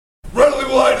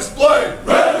I display?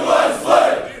 Red do I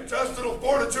display? The intestinal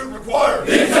fortitude required.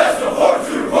 The intestinal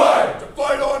fortitude required. To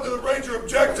fight on to the Ranger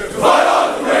objective. To fight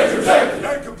on to the Ranger objective.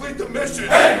 And complete the mission.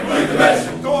 And complete the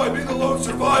mission. Though I be the lone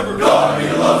survivor. Though I be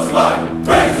the lone survivor.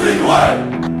 Rangers lead the way.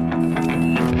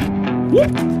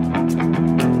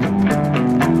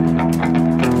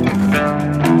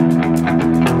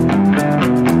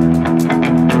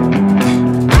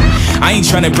 I ain't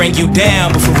tryna bring you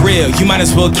down, but for real, you might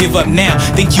as well give up now.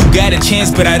 Think you got a chance,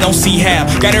 but I don't see how.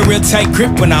 Got a real tight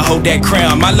grip when I hold that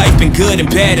crown. My life been good and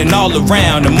bad and all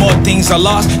around. The more things I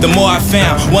lost, the more I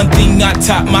found. One thing I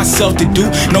taught myself to do,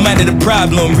 no matter the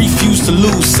problem, refuse to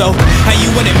lose. So, how you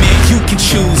want it, man? You can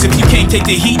choose. If you can't take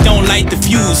the heat, don't light the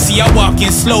fuse. See, I walk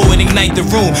in slow and ignite the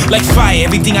room. Like fire,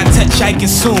 everything I touch, I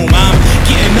consume. I'm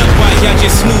getting up while y'all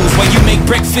just snooze. While you make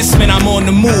breakfast, man, I'm on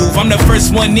the move. I'm the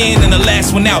first one in and the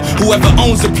last one out. Whoever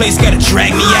owns the place gotta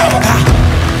drag me out.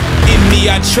 In me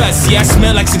I trust, yeah, I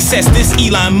smell like success, this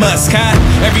Elon Musk, huh?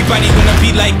 Everybody wanna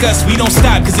be like us, we don't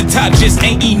stop cause the top just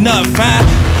ain't enough, huh?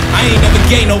 I ain't never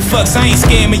gave no fucks, I ain't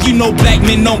scamming, you know black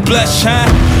men don't blush, huh?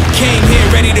 Came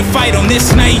here ready to fight on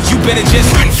this night, you better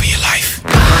just run for your life.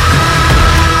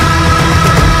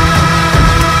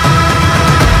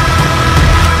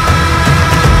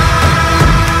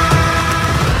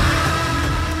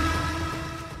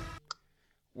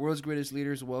 World's Greatest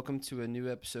Leaders, welcome to a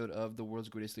new episode of the World's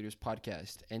Greatest Leaders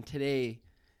podcast. And today,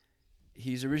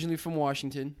 he's originally from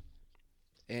Washington,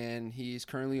 and he's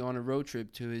currently on a road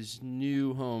trip to his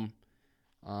new home.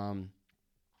 I'm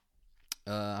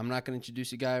not going to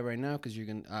introduce the guy right now because you're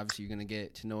gonna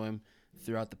get to know him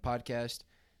throughout the podcast.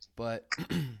 But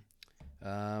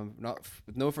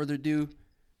with no further ado,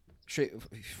 straight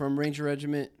from Ranger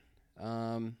Regiment,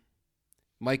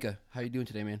 Micah, how you doing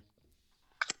today, man?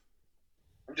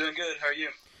 I'm doing good. How are you?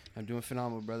 I'm doing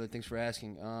phenomenal, brother. Thanks for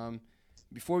asking.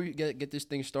 Before we get this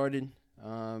thing started,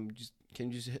 can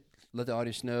you let the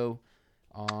audience know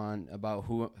who I'm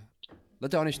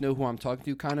talking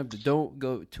to? Kind of, but don't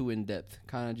go too in depth.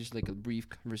 Kind of just like a brief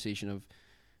conversation of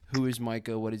who is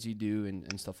Micah, what does he do,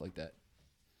 and stuff like that.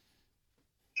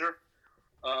 Sure.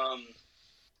 I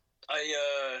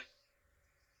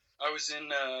was in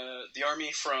the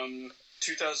Army from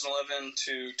 2011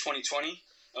 to 2020.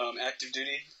 Active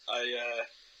duty. I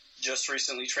just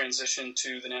recently transitioned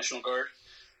to the National Guard,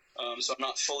 so I'm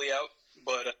not fully out,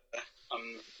 but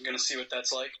I'm going to see what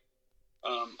that's like.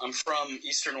 I'm from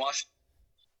Eastern Washington,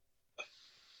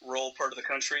 rural part of the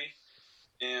country,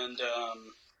 and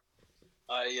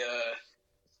I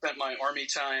spent my Army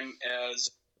time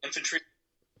as infantry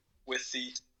with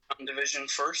the Division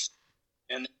first,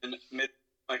 and then mid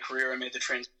my career I made the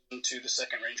transition to the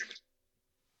 2nd Ranger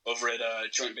over at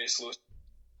Joint Base Lewis.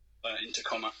 In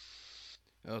Tacoma.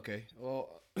 Okay.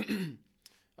 Well, all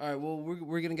right. Well,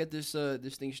 we're gonna get this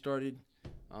thing started.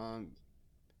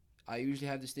 I usually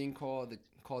have this thing called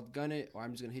Gun It, or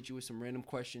I'm just gonna hit you with some random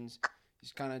questions.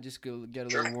 Just kind of go get a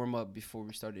little warm up before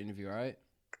we start the interview. All right.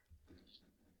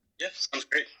 Yeah, sounds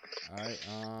great. All right.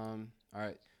 All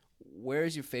right. Where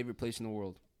is your favorite place in the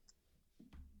world?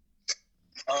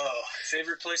 Oh,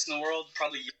 favorite place in the world?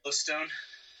 Probably Yellowstone.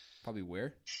 Probably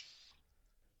where?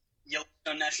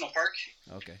 Yellowstone National Park.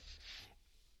 Okay.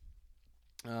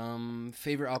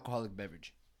 Favorite alcoholic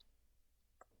beverage?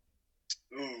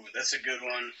 Ooh, that's a good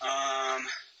one.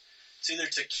 It's either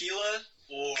tequila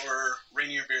or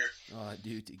Rainier beer. Oh,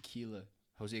 dude, tequila.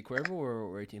 Jose Cuervo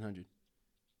or 1800?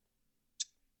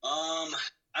 I'm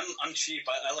cheap.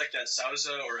 I like that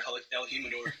Sauza or El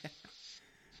Jimador.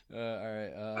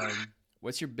 All right.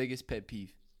 What's your biggest pet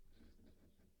peeve?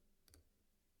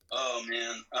 Oh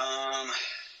man.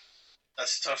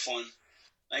 That's a tough one.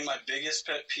 I think my biggest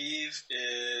pet peeve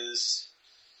is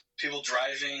people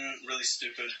driving really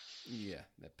stupid. Yeah,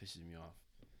 that pisses me off.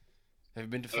 Have you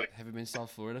been to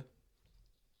South Florida?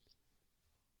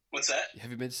 What's that?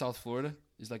 Have you been to South Florida?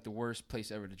 It's like the worst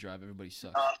place ever to drive. Everybody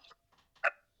sucks.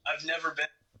 I've never been.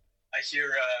 I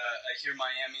hear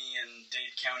Miami and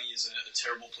Dade County is a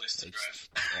terrible place to drive.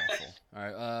 Awful. All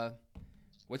right.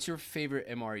 What's your favorite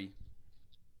MRE?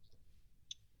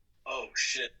 Oh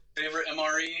shit. Favorite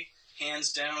MRE,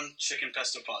 hands down, chicken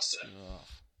pesto pasta. Oh,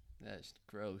 that's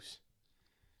gross.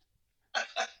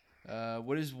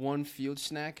 What is one field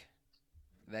snack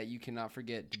that you cannot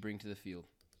forget to bring to the field?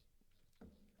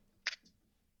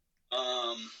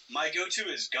 My go-to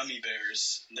is gummy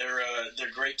bears.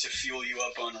 They're great to fuel you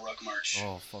up on a ruck march.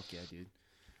 Oh fuck yeah, dude!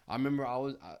 I remember I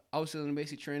was still in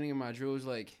basic training, and my drill was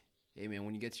like, "Hey man,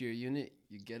 when you get to your unit,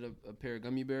 you get a pair of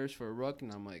gummy bears for a ruck,"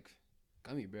 and I'm like,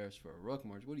 "Gummy bears for a ruck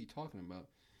march? What are you talking about?"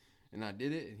 And I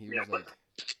did it, and he was like,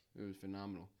 "It was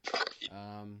phenomenal."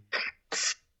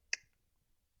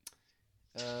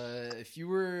 if you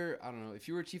were, I don't know, if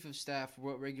you were chief of staff,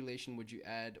 what regulation would you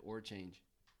add or change?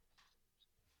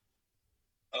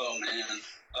 Oh man,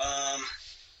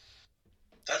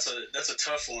 that's a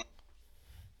tough one.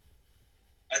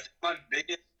 I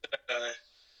think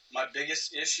my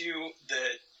biggest issue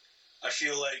that I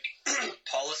feel like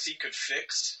policy could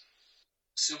fix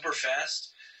super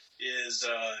fast is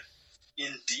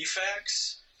in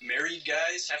DFACs, married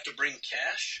guys have to bring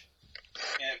cash,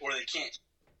 or they can't.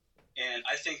 And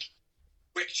I think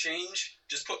quick change,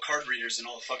 just put card readers in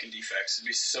all the fucking DFACs. It'd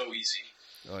be so easy.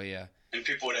 Oh yeah. And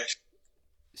people would actually.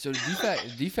 So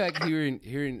DFAC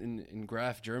here in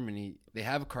Graf, Germany, they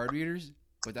have card readers,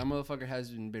 but that motherfucker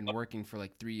hasn't been working for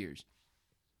like 3 years.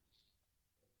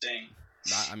 Dang.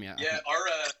 I mean, Our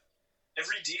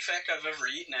every DFAC I've ever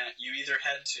eaten at, you either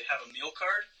had to have a meal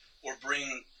card or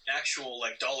bring actual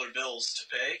like dollar bills to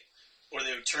pay, or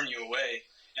they would turn you away.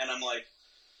 And I'm like,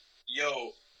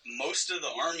 yo, most of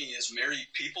the army is married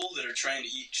people that are trying to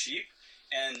eat cheap,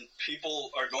 and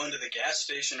people are going to the gas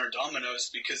station or Domino's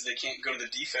because they can't go to the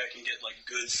DFAC and get like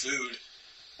good food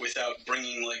without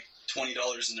bringing like $20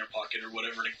 in their pocket or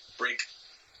whatever to break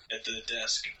at the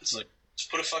desk. It's like, just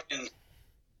put a fucking.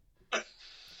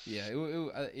 Yeah,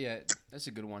 that's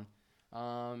a good one.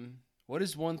 What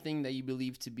is one thing that you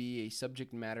believe to be a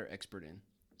subject matter expert in?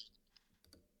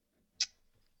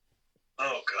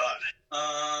 Oh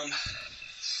God.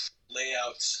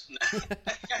 Layouts.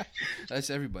 That's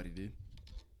everybody, dude.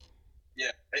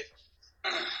 Yeah.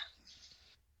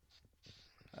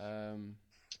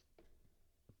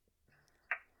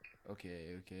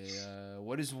 Okay.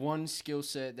 What is one skill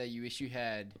set that you wish you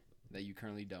had that you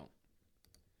currently don't?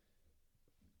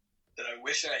 That I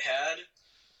wish I had.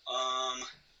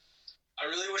 I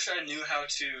really wish I knew how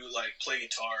to like play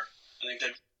guitar. I think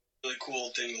that'd be a really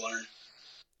cool thing to learn.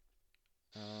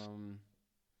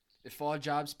 If all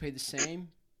jobs pay the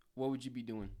same, what would you be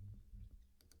doing?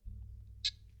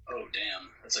 Oh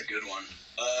damn, that's a good one.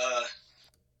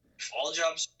 If all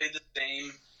jobs paid the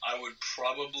same, I would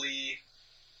probably,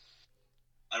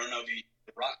 I don't know, be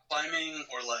rock climbing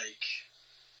or like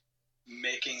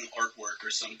making artwork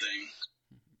or something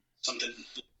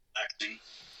acting.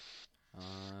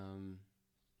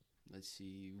 Let's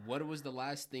see. What was the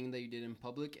last thing that you did in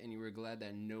public and you were glad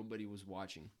that nobody was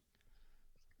watching?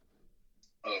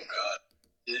 Oh God,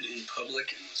 did in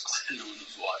public and was glad no one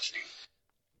was watching.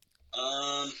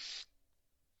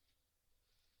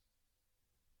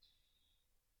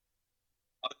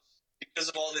 Because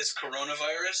of all this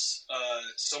coronavirus,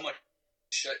 so much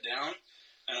shut down,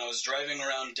 and I was driving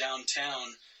around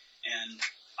downtown, and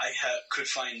I could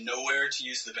find nowhere to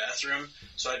use the bathroom,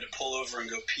 so I had to pull over and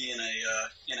go pee in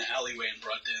an alleyway in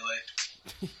broad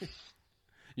daylight.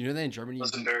 You know that in Germany,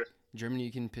 That's embarrassing.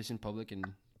 you can piss in public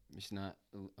and it's not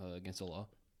against the law.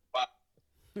 Wow.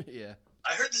 Yeah.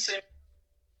 I heard the same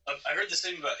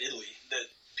about Italy, that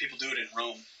people do it in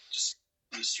Rome, just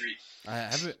in the street.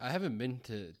 I haven't been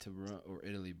to Rome or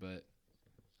Italy, but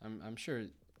I'm sure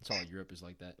it's all Europe is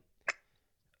like that.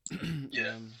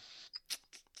 Yeah.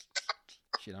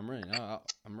 Shit, I'm running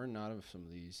out. I'm running out of some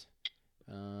of these.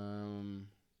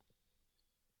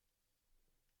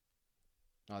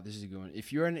 Oh, this is a good one.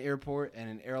 If you're at an airport and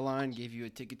an airline gave you a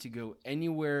ticket to go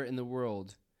anywhere in the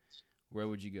world, where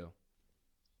would you go?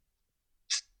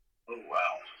 Oh,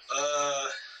 wow.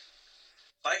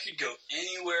 If I could go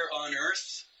anywhere on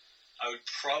Earth, I would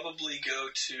probably go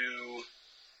to,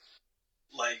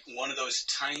 like, one of those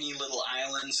tiny little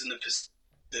islands in the Pacific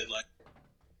that, like,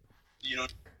 you know,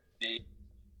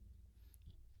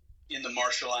 in the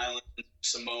Marshall Islands,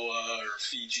 Samoa, or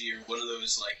Fiji, or one of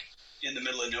those, like, in the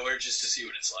middle of nowhere, just to see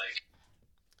what it's like.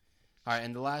 All right,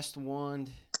 and the last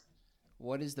one,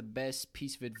 what is the best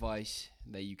piece of advice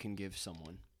that you can give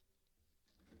someone?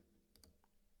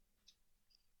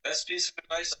 Best piece of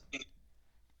advice, I think,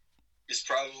 is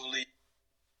probably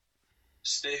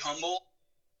stay humble.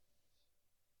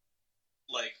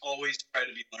 Like, always try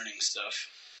to be learning stuff.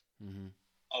 Mm-hmm.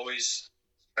 Always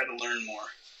try to learn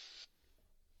more.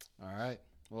 All right.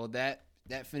 Well, that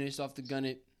finished off the gun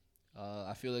it.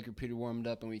 I feel like we're pretty warmed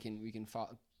up, and we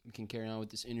can carry on with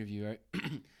this interview,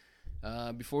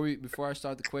 right? Before I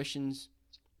start the questions,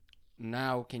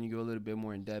 now can you go a little bit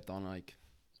more in depth on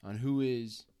who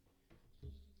is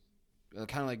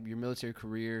kind of like your military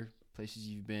career, places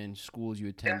you've been, schools you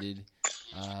attended,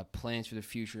 plans for the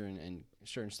future, and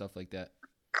certain stuff like that?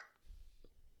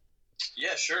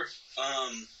 Yeah, sure.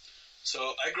 So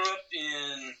I grew up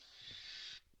in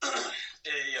a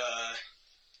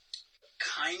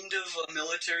kind of a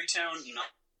military town, not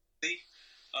really.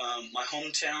 My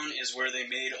hometown is where they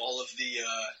made all of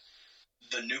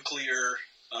the nuclear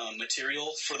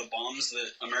material for the bombs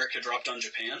that America dropped on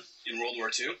Japan in World War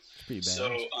II. Pretty bad.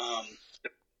 So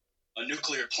a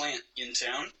nuclear plant in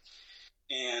town,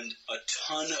 and a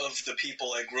ton of the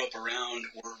people I grew up around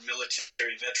were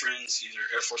military veterans, either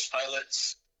Air Force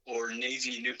pilots or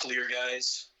Navy nuclear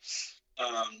guys.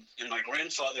 And my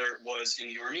grandfather was in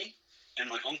the Army, and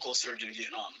my uncle served in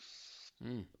Vietnam.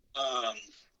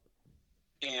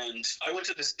 And I went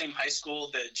to the same high school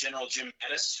that General Jim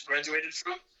Mattis graduated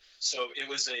from. So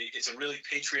it's a really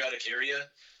patriotic area.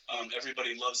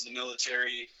 Everybody loves the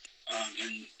military,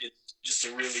 and it's just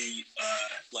a really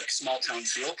small town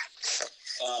feel.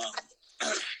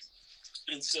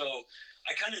 And so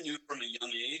I kind of knew from a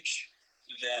young age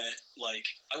that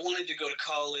I wanted to go to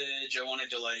college, I wanted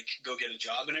to go get a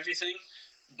job and everything,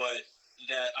 but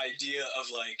that idea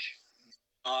of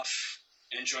off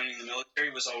and joining the military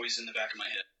was always in the back of my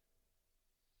head.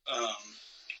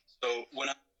 So when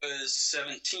I was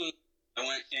 17, I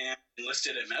went and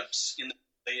enlisted at MEPS in the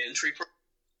entry program.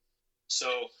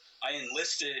 So I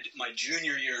enlisted my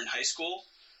junior year in high school,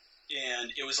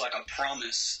 and it was like a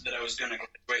promise that I was going to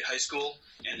graduate high school.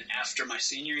 And after my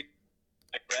senior year,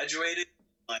 I graduated.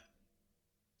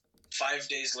 5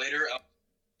 days later, I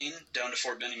was down to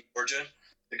Fort Benning, Georgia,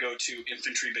 to go to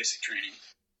infantry basic training.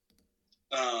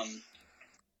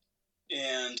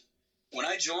 And when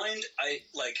I joined, I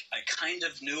kind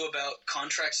of knew about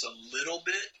contracts a little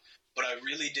bit, but I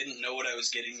really didn't know what I was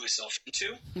getting myself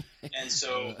into. And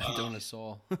so I don't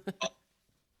assault.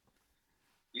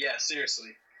 Yeah,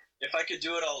 seriously. If I could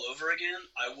do it all over again,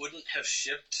 I wouldn't have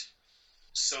shipped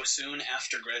so soon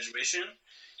after graduation,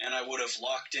 and I would have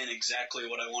locked in exactly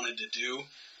what I wanted to do,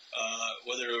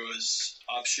 whether it was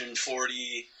option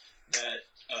 40, that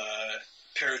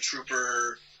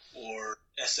paratrooper, or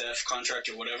SF contract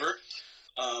or whatever.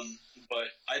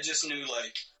 But I just knew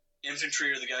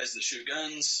infantry are the guys that shoot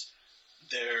guns.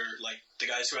 They're the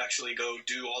guys who actually go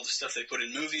do all the stuff they put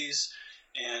in movies,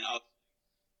 and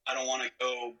I don't want to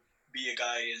go be a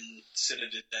guy and sit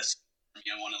at a desk. I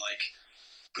want to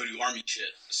go do army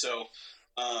shit. So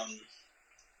I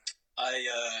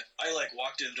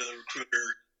walked into the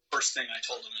recruiter. First thing I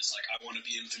told him is I want to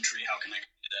be infantry. How can I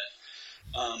do that?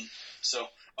 So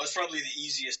I was probably the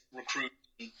easiest recruit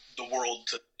in the world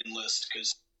to enlist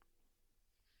because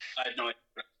I had no idea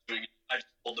what I was doing. I just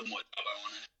told them what job I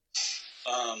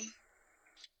wanted.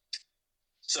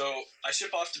 So I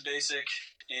ship off to basic,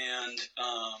 and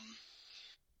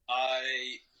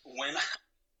when I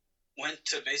went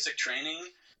to basic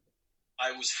training,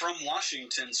 I was from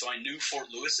Washington, so I knew Fort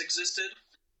Lewis existed.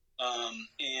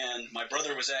 And my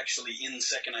brother was actually in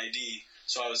 2nd ID,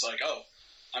 so I was like, oh,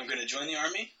 I'm going to join the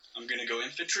Army, I'm going to go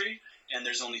infantry, and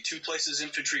there's only 2 places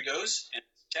infantry goes, and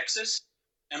Texas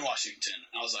and Washington.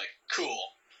 I was like, cool.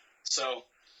 So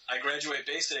I graduate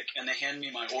basic, and they hand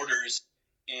me my orders,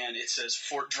 and it says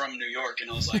Fort Drum, New York, and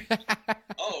I was like,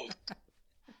 oh,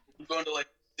 I'm going to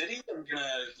city, I'm going to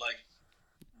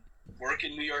work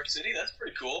in New York City, that's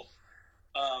pretty cool.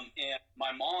 And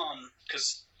my mom,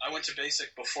 because I went to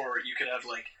basic before you could have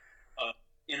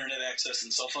internet access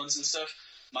and cell phones and stuff,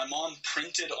 my mom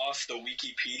printed off the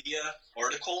Wikipedia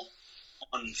article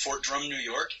on Fort Drum, New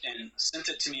York, and sent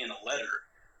it to me in a letter.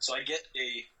 So I get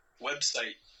a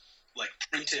website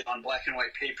printed on black and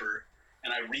white paper,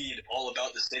 and I read all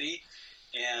about the city.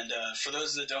 And for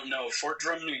those that don't know, Fort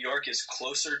Drum, New York is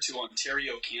closer to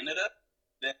Ontario, Canada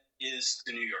than it is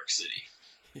to New York City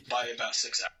by about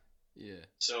 6 hours. Yeah.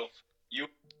 So you're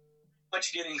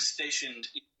much getting stationed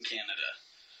in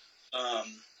Canada.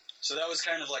 So that was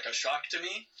kind of a shock to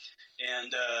me.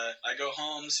 And I go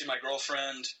home, see my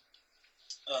girlfriend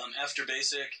after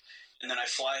basic, and then I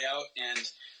fly out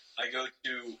and I go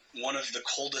to one of the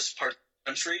coldest parts of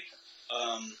the country.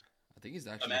 I think it's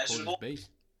actually imaginable. The coldest base.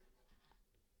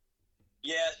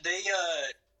 Yeah,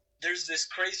 there's this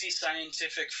crazy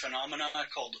scientific phenomenon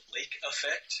called lake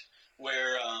effect,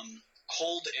 where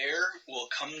cold air will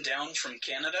come down from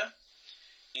Canada,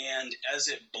 and as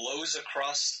it blows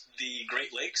across the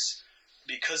Great Lakes,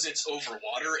 because it's over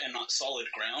water and not solid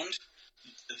ground,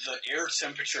 the air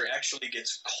temperature actually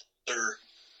gets colder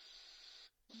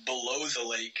below the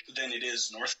lake than it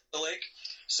is north of the lake.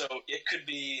 So it could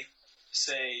be,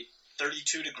 say,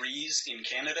 32 degrees in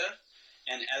Canada,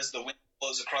 and as the wind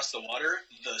blows across the water,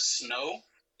 the snow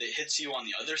that hits you on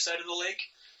the other side of the lake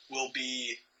will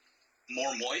be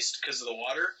more moist because of the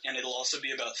water, and it'll also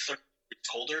be about 30 degrees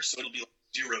colder, so it'll be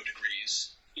 0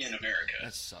 degrees in America.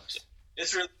 That sucks.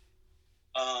 It's really...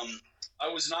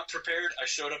 I was not prepared. I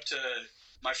showed up to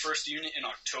my first unit in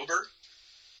October,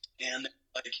 and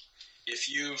if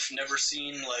you've never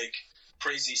seen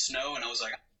crazy snow, and I was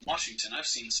like, Washington, I've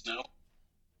seen snow,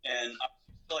 and I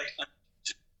was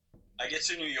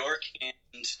get to New York,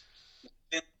 and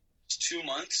within 2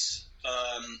 months,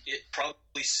 it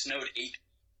probably snowed 8.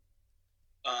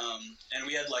 And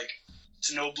we had like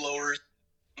snow blowers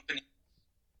company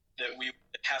that we would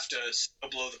have to snow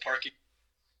blow the parking,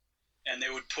 and they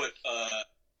would put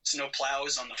snow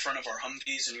plows on the front of our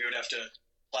Humvees, and we would have to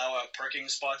plow out parking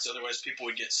spots. Otherwise, people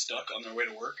would get stuck on their way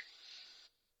to work.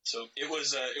 So it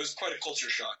was quite a culture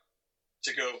shock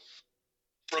to go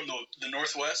from the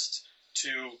Northwest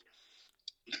to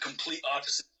the complete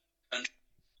opposite country.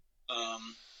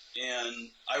 And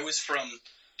I was from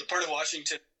the part of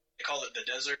Washington, they call it the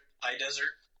desert, high desert,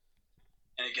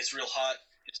 and it gets real hot,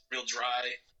 it's real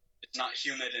dry, it's not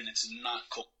humid, and it's not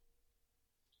cold.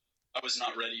 I was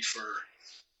not ready for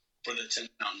the 10th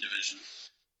Mountain Division.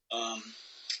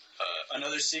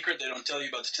 Another secret they don't tell you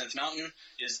about the 10th Mountain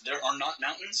is there are not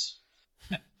mountains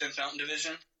at the 10th Mountain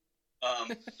Division.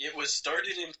 It was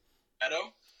started in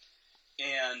Colorado,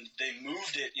 and they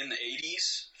moved it in the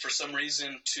 80s for some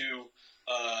reason to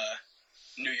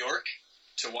New York,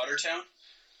 to Watertown.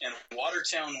 And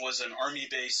Watertown was an army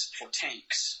base for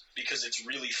tanks because it's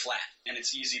really flat and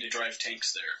it's easy to drive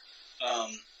tanks there.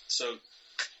 So,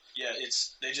 yeah,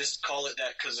 they just call it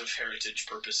that because of heritage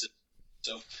purposes.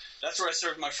 So that's where I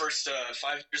served my first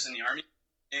 5 years in the Army.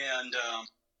 And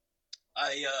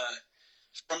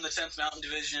from the 10th Mountain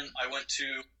Division, I went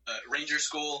to Ranger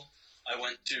School, I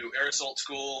went to Air Assault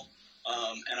School,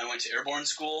 and I went to Airborne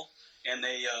School. And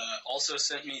they also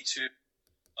sent me to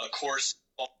a course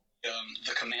called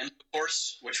the Commando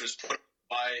course, which was put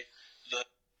by the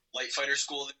Light Fighter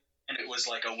School. And it was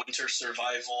like a winter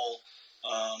survival.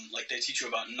 Like they teach you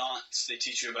about knots, they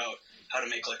teach you about how to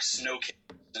make like snow caves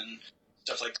and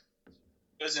stuff like that.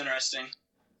 It was interesting.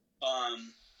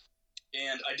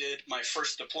 And I did my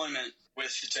first deployment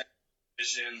with the 10th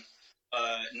Division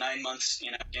 9 months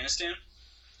in Afghanistan.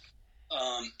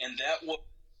 And that was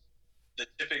the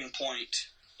tipping point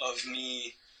of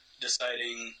me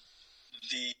deciding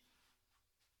the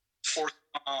fourth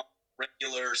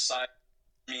regular side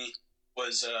for me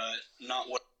was not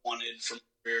what I wanted from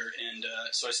career, and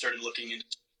so I started looking into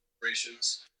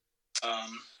operations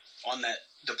on that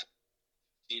deployment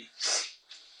scene.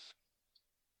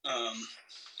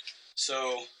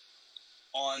 So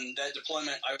on that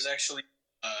deployment, I was actually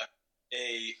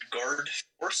a guard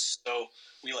force. So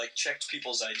we like checked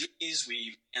people's IDs.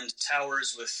 We manned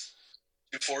towers with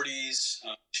 240s,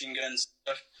 machine guns,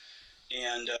 and stuff,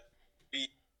 and we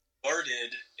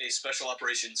guarded a special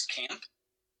operations camp.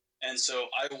 And so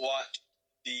I watched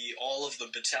all of the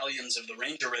battalions of the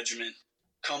Ranger Regiment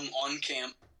come on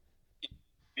camp.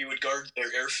 We would guard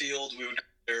their airfield. We would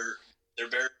guard their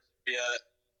barracks area,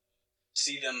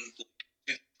 see them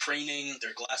do training,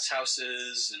 their glass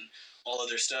houses, and all of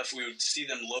their stuff. We would see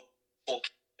them load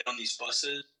on these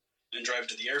buses and drive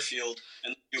to the airfield,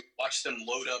 and we would watch them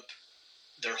load up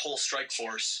their whole strike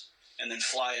force and then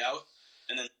fly out.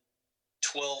 And then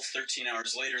 12, 13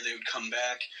 hours later, they would come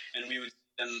back, and we would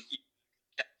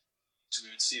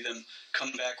see them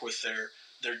come back with their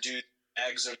dude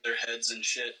bags over their heads and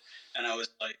shit. And I was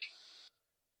like,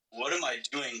 what am I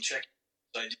doing checking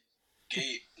the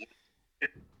gate,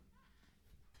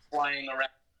 flying around,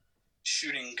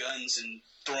 shooting guns and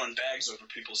throwing bags over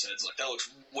people's heads? Like, that looks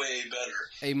way better.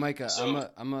 Hey, Micah,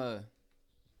 So-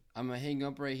 I'm a hang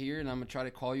up right here, and I'm gonna try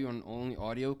to call you on only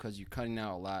audio because you're cutting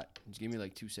out a lot. Just give me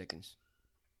like 2 seconds.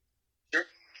 Sure.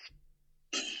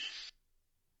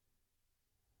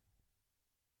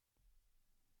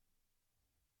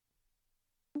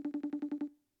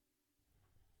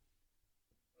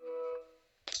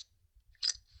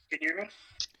 Can you hear me?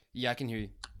 Yeah, I can hear you.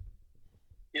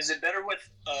 Is it better with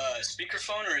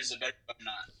speakerphone, or is it better if I'm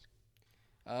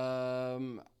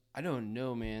not? I don't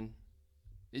know, man.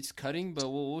 It's cutting, but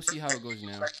we'll see how it goes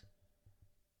now.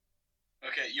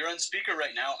 Okay, you're on speaker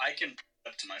right now. I can put it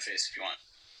up to my face if you want.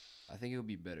 I think it'll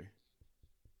be better.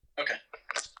 Okay.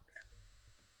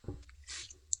 All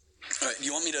right,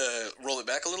 you want me to roll it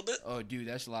back a little bit? Oh, dude,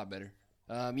 that's a lot better.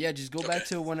 Yeah, just go back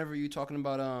to whenever you're talking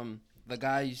about the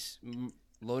guys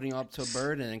loading up to a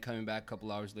bird and then coming back a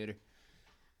couple hours later.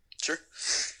 Sure.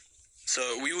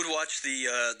 So we would watch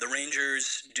the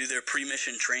Rangers do their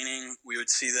pre-mission training. We would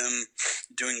see them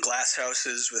doing glass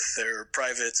houses with their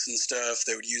privates and stuff.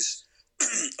 They would use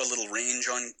a little range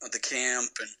on the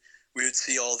camp, and we would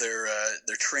see all their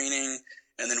training.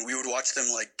 And then we would watch them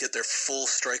like get their full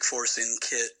strike force in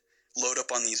kit, load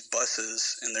up on these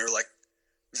buses, and they're like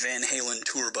Van Halen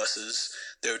tour buses.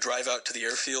 They would drive out to the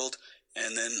airfield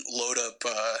and then load up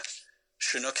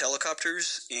Chinook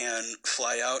helicopters and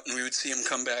fly out, and we would see them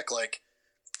come back like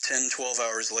 10, 12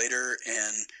 hours later,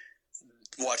 and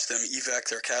watch them evac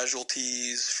their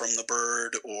casualties from the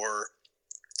bird, or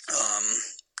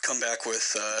come back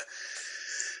with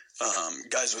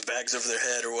guys with bags over their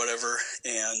head or whatever.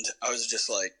 And I was just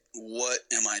like, what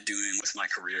am I doing with my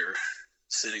career,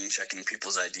 sitting checking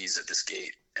people's IDs at this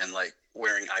gate and like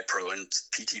wearing iPro and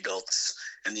PT belts,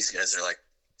 and these guys are like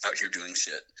out here doing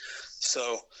shit.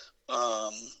 So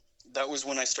that was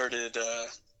when I started.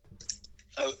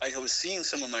 I was seeing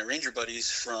some of my Ranger buddies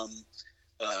from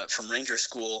Ranger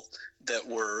School that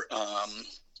were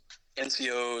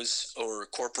NCOs or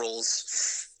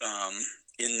corporals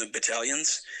in the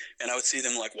battalions, and I would see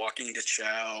them like walking to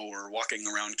chow or walking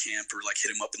around camp or like hit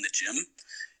them up in the gym.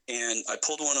 And I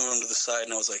pulled one of them to the side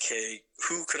and I was like, hey,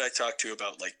 who could I talk to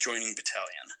about like joining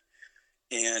battalion?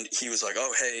 And he was like,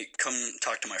 oh, hey, come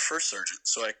talk to my first sergeant.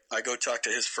 So I go talk to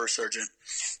his first sergeant,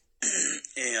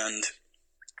 and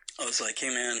I was like, hey,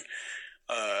 man,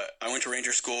 I went to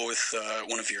Ranger School with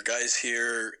one of your guys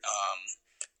here,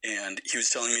 and he was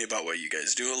telling me about what you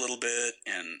guys do a little bit,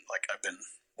 and like I've been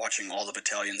watching all the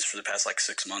battalions for the past like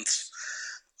 6 months,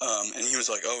 and he was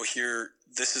like, oh, here,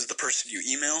 this is the person you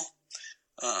email.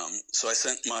 So I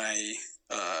sent my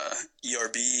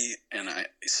ERB, and I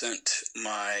sent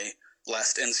my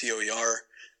last NCOER,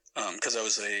 because I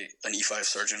was an E5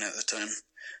 sergeant at the time,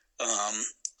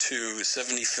 to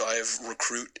 75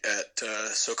 recruit at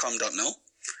SOCOM.mil.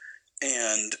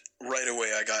 And right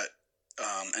away I got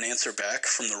an answer back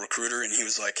from the recruiter, and he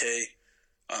was like, hey,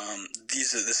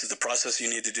 this is the process you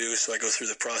need to do. So I go through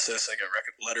the process. I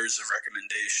got letters of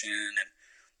recommendation and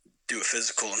do a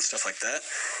physical and stuff like that.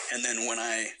 And then when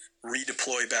I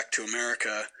redeploy back to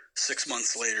America 6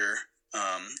 months later,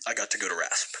 I got to go to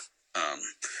RASP,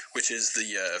 which is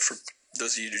the, for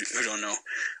those of you who don't know,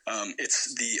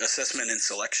 it's the assessment and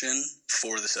selection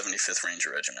for the 75th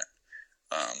Ranger Regiment.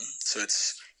 So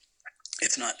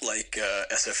it's not like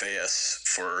SFAS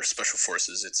for Special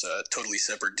Forces. It's a totally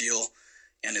separate deal,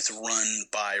 and it's run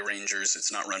by Rangers.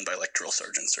 It's not run by like drill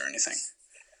sergeants or anything.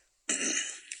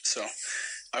 So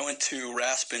I went to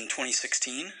RASP in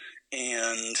 2016,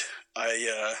 and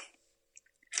I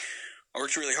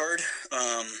worked really hard.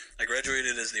 I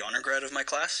graduated as the honor grad of my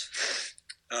class,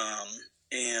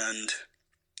 and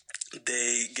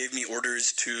they gave me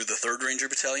orders to the 3rd Ranger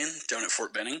Battalion down at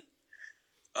Fort Benning.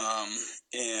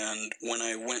 And when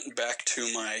I went back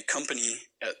to my company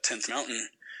at 10th Mountain,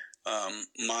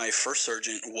 my first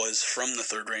sergeant was from the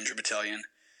 3rd Ranger Battalion,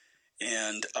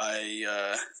 and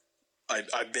I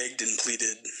begged and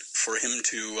pleaded for him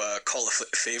to call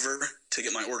a favor to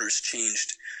get my orders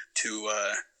changed to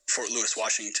Fort Lewis,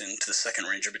 Washington, to the 2nd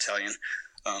Ranger Battalion,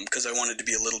 because I wanted to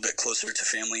be a little bit closer to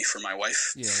family for my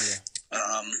wife.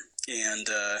 And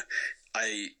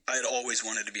I had always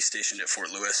wanted to be stationed at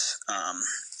Fort Lewis,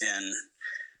 and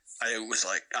I was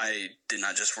like, I did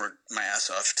not just work my ass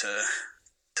off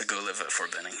to go live at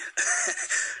Fort Benning.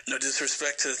 No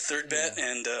disrespect to 3rd Bat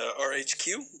and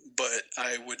RHQ, but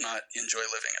I would not enjoy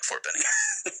living at Fort Benning.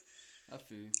 I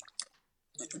feel you.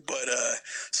 But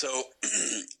so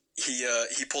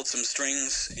he pulled some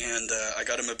strings, and I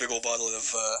got him a big old bottle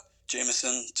of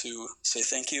Jameson to say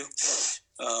thank you.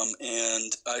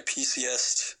 And I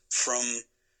PCS'd from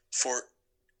Fort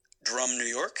Drum, New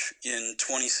York in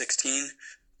 2016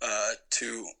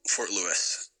 to Fort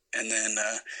Lewis. And then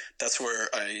that's where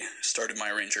I started my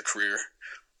Ranger career,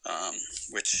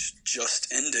 which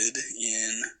just ended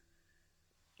in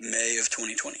May of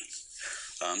 2020.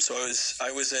 So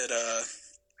I was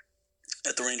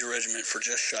at the Ranger Regiment for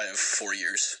just shy of 4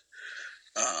 years,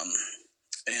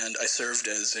 and I served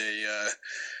as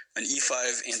an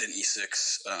E5 and an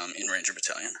E6 in Ranger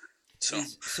Battalion. So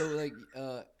like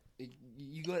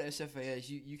you go to SFAS,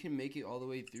 you can make it all the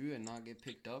way through and not get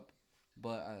picked up,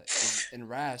 but in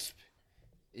RASP,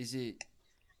 is it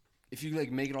if you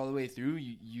like make it all the way through,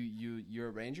 you're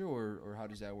a Ranger, or how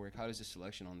does that work? How does the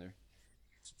selection on there?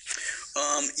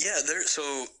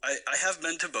 So I have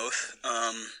been to both.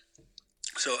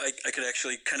 So I could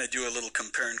actually kind of do a little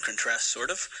compare and contrast, sort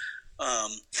of.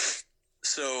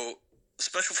 So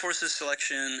Special Forces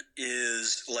selection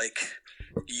is like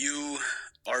you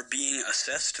are being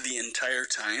assessed the entire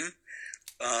time,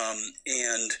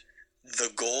 and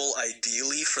the goal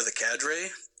ideally for the cadre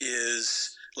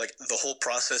is like the whole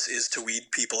process is to weed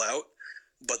people out,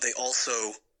 but they also,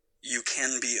 you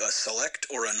can be a select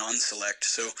or a non-select.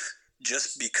 So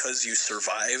just because you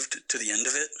survived to the end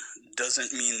of it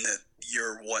doesn't mean that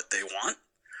you're what they want.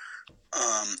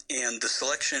 And the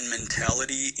selection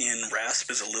mentality in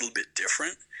RASP is a little bit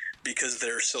different because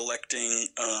they're selecting,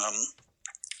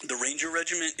 the Ranger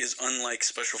Regiment is unlike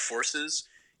Special Forces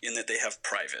in that they have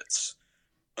privates.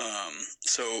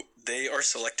 So they are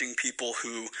selecting people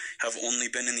who have only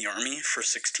been in the Army for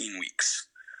 16 weeks.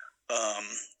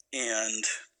 And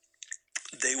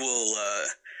they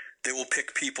will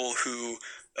pick people who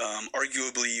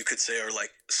arguably you could say are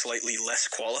like slightly less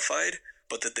qualified,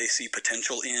 but that they see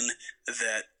potential in,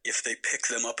 that if they pick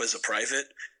them up as a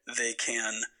private, they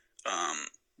can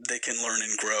learn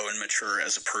and grow and mature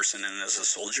as a person and as a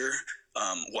soldier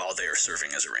while they are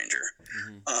serving as a ranger.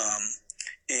 Mm-hmm.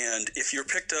 And if you're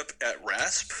picked up at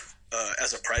RASP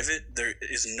as a private, there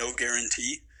is no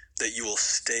guarantee that you will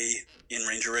stay in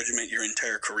Ranger Regiment your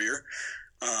entire career,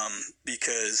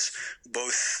 because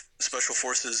both Special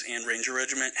Forces and Ranger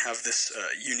Regiment have this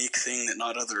unique thing that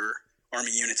not other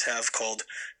Army units have called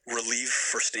Relieve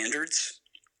for Standards,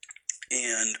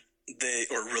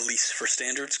 or Release for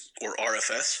Standards, or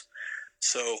RFS.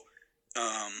 So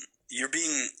you're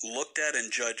being looked at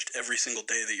and judged every single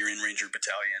day that you're in Ranger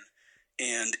Battalion.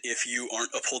 And if you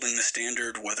aren't upholding the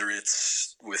standard, whether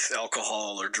it's with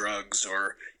alcohol or drugs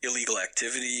or illegal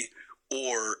activity,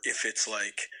 or if it's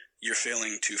like you're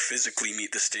failing to physically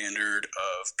meet the standard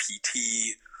of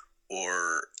PT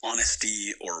or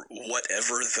honesty or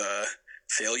whatever the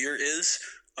failure is,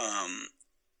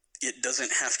 it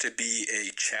doesn't have to be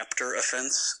a chapter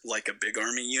offense like a big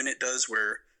Army unit does,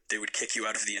 where they would kick you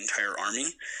out of the entire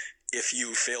Army. If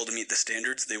you fail to meet the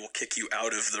standards, they will kick you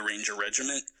out of the Ranger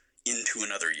Regiment into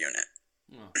another unit.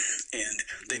 Oh. And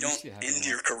they don't end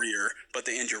your career, but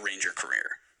they end your Ranger career.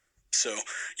 So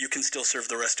you can still serve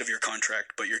the rest of your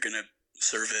contract, but you're going to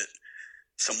serve it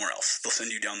somewhere else. They'll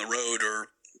send you down the road or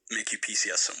make you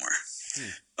PCS somewhere.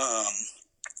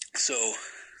 So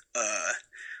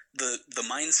the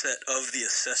mindset of the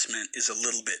assessment is a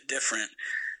little bit different,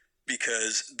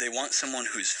 because they want someone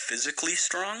who's physically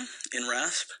strong in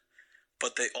RASP,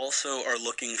 but they also are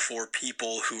looking for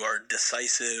people who are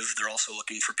decisive. They're also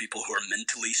looking for people who are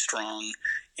mentally strong,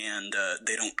 and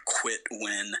they don't quit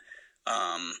when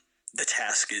the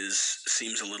task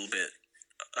seems a little bit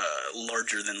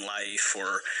larger than life,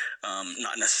 or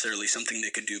not necessarily something they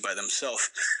could do by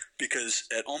themselves. Because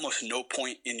at almost no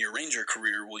point in your Ranger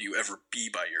career will you ever be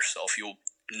by yourself. You'll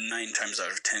 9 times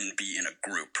out of 10 be in a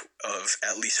group of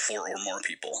at least 4 or more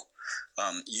people.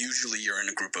 Usually you're in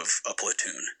a group of a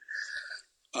platoon.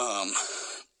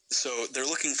 So they're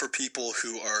looking for people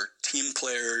who are team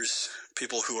players,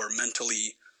 people who are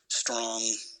mentally strong,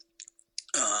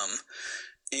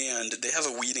 and they have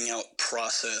a weeding out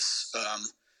process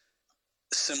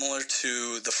similar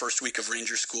to the first week of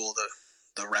Ranger School,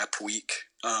 the RAP week,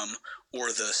 or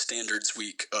the standards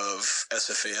week of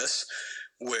SFAS,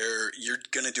 where you're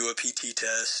going to do a PT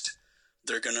test.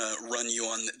 They're going to run you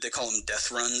on, they call them death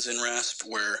runs in RASP,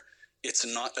 where it's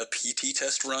not a PT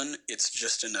test run, it's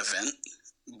just an event.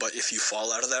 But if you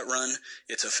fall out of that run,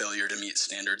 it's a failure to meet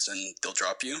standards and they'll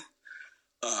drop you.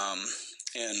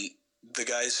 And the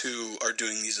guys who are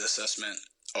doing these assessments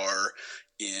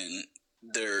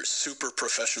they're super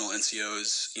professional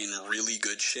NCOs in really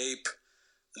good shape.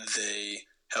 They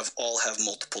all have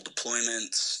multiple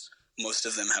deployments. Most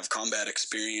of them have combat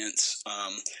experience.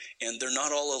 And they're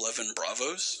not all 11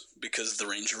 Bravos, because the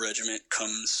Ranger Regiment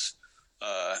comes...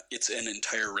 it's an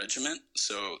entire regiment,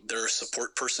 so there are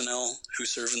support personnel who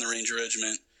serve in the Ranger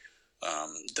Regiment.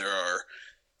 There are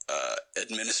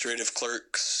administrative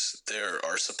clerks. There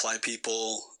are supply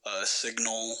people,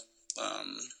 signal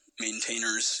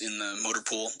maintainers in the motor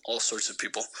pool, all sorts of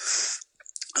people.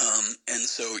 And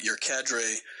so your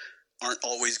cadre aren't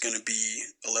always going to be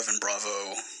 11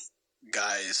 Bravo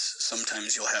guys.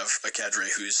 Sometimes you'll have a cadre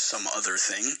who's some other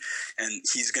thing, and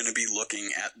he's going to be looking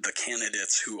at the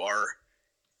candidates who are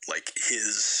like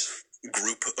his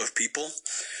group of people.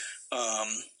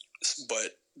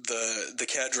 But the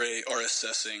cadre are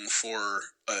assessing for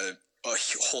a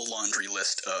whole laundry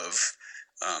list of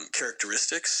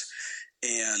characteristics,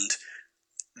 and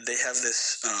they have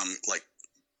this like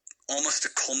almost a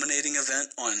culminating event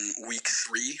on week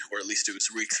 3, or at least it was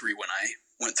week 3 when I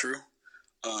went through,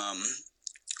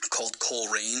 called Coal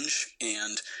Range,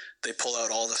 and they pull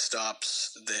out all the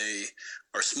stops. They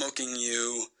are smoking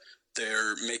you.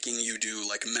 They're making you do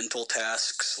like mental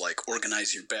tasks, like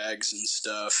organize your bags and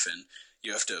stuff, and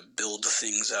you have to build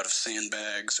things out of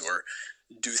sandbags or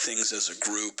do things as a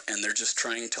group, and they're just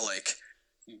trying to like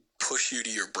push you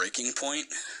to your breaking point.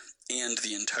 And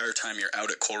the entire time you're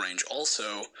out at Coal Range,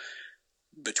 also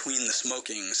between the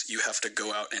smokings, you have to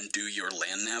go out and do your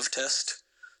land nav test.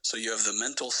 So you have the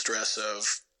mental stress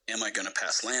of, am I going to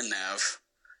pass land nav?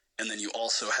 And then you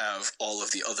also have all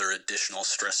of the other additional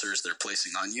stressors they're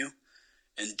placing on you.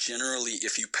 And generally,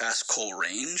 if you pass Coal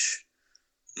Range,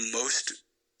 most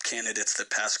candidates that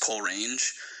pass Coal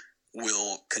Range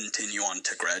will continue on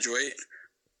to graduate,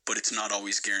 but it's not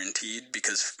always guaranteed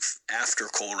because after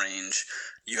Colrange,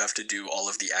 you have to do all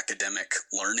of the academic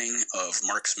learning of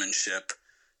marksmanship,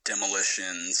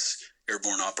 demolitions,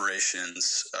 airborne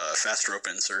operations, fast rope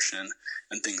insertion,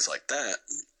 and things like that.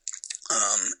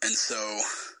 And so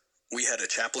we had a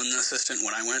chaplain assistant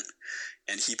when I went,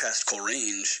 and he passed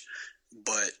Colrange,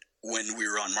 but when we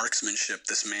were on marksmanship,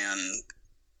 this man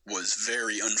was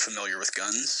very unfamiliar with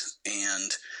guns,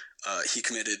 and he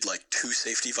committed like 2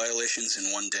 safety violations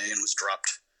in one day and was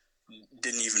dropped. We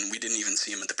didn't even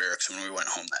see him at the barracks when we went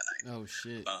home that night. Oh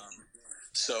shit.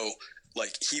 So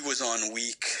like he was on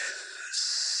week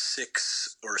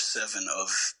 6 or 7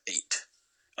 of 8,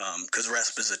 because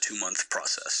RASP is a 2-month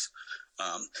process.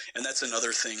 And that's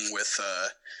another thing with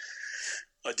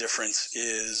a difference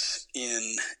is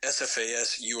in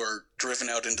SFAS, you are driven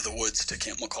out into the woods to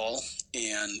Camp McCall,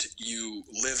 and you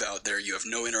live out there. You have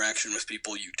no interaction with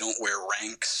people. You don't wear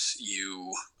ranks.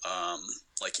 You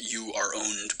you are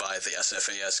owned by the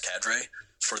SFAS cadre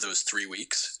for those 3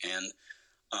 weeks, and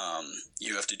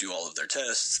you have to do all of their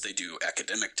tests. They do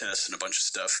academic tests and a bunch of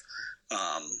stuff.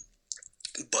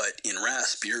 But in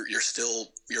RASP,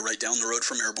 you're right down the road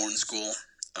from airborne school.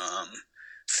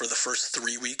 For the first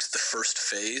 3 weeks, the first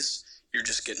phase, you're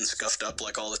just getting scuffed up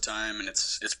like all the time, and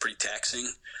it's pretty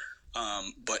taxing.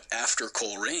 But after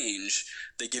Colrange,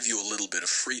 they give you a little bit of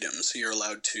freedom. So you're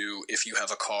allowed to, if you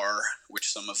have a car,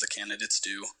 which some of the candidates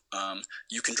do,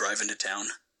 you can drive into town,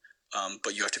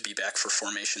 but you have to be back for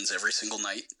formations every single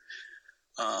night.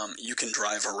 You can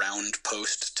drive around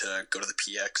post to go to the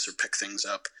PX or pick things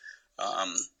up.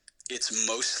 It's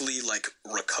mostly like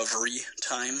recovery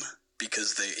time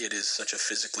because it is such a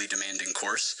physically demanding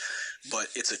course, but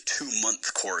it's a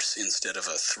 2-month course instead of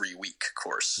a 3-week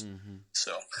course. Mm-hmm.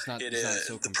 So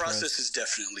the process is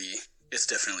definitely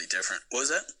different. What was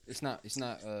that? It's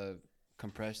not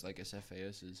compressed like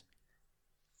SFAS is.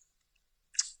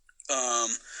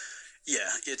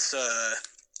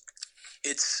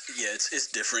 It's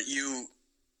different. You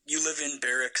live in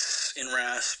barracks in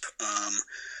RASP.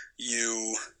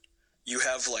 You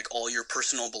have like all your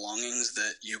personal belongings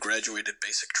that you graduated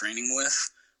basic training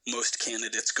with. Most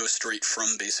candidates go straight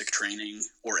from basic training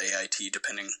or AIT,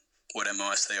 depending what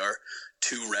MOS they are,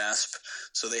 to RASP.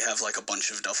 So they have like a bunch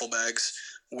of duffel bags,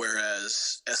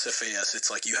 whereas SFAS, it's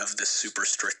like you have this super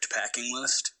strict packing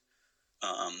list.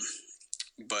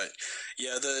 But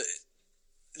yeah,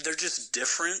 they're just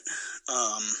different.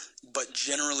 But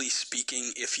generally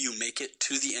speaking, if you make it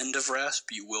to the end of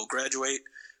RASP, you will graduate.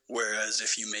 Whereas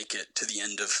if you make it to the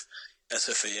end of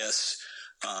SFAS,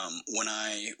 when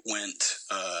I went,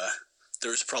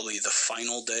 there was probably the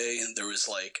final day. There was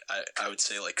like, I would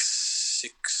say like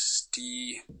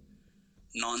 60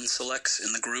 non-selects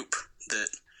in the group that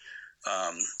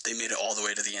they made it all the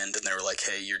way to the end, and they were like,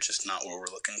 hey, you're just not what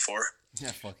we're looking for.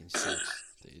 That fucking sucks,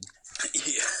 dude.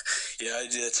 Yeah,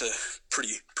 it's a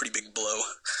pretty big blow.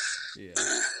 Yeah.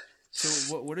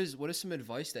 So what is some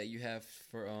advice that you have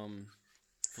for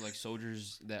like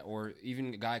soldiers that, or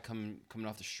even a guy coming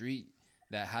off the street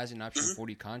that has an option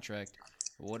 40 contract?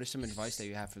 What is some advice that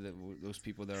you have for those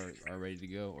people that are ready to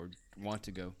go or want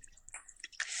to go?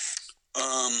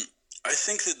 I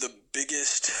think that the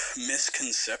biggest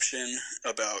misconception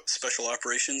about special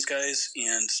operations guys,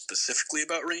 and specifically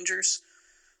about Rangers,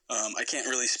 I can't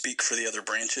really speak for the other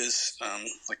branches,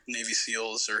 like Navy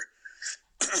SEALs or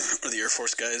the Air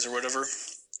Force guys or whatever,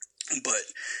 but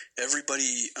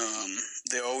everybody,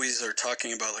 they always are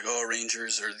talking about like, oh,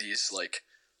 Rangers are these like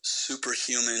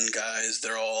superhuman guys.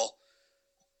 They're all,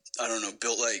 I don't know,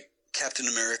 built like Captain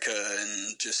America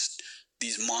and just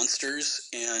these monsters.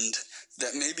 And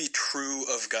that may be true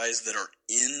of guys that are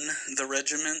in the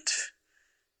regiment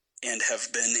and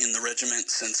have been in the regiment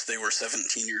since they were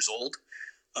 17 years old.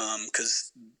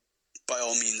 Because by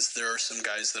all means, there are some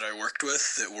guys that I worked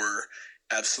with that were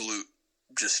absolute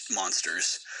just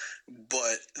monsters,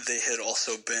 but they had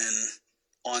also been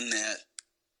on that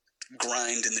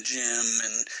grind in the gym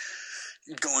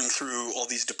and going through all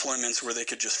these deployments where they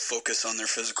could just focus on their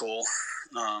physical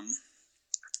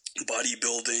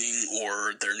bodybuilding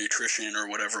or their nutrition or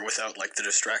whatever without like the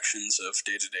distractions of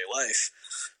day-to-day life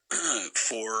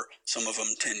for some of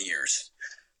them 10 years.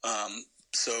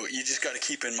 So you just got to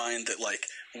keep in mind that like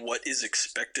what is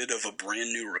expected of a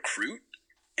brand new recruit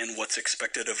and what's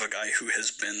expected of a guy who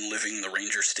has been living the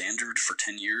Ranger standard for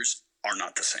 10 years are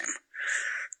not the same.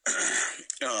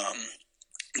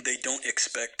 They don't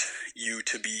expect you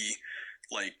to be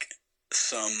like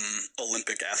some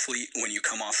Olympic athlete when you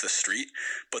come off the street,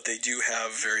 but they do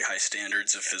have very high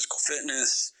standards of physical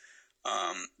fitness.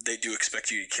 They do expect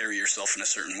you to carry yourself in a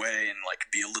certain way and like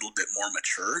be a little bit more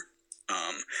mature.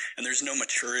 And there's no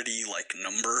maturity like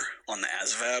number on the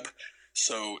ASVAB,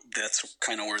 so that's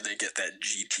kind of where they get that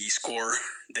GT score.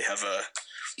 They have a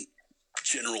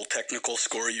general technical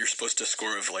score you're supposed to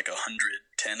score of like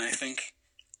 110, I think.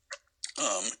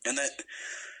 And that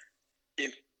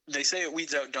they say it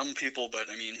weeds out dumb people, but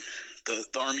I mean, the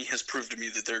Army has proved to me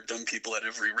that there are dumb people at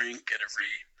every rank, at every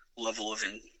level of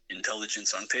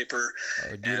intelligence on paper.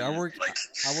 Oh, dude, I worked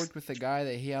with a guy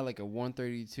that he had like a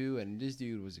 132, and this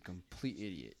dude was a complete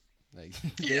idiot. Like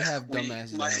they have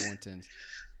dumbasses that have 110s.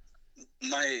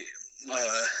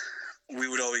 We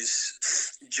would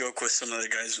always joke with some of the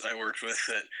guys I worked with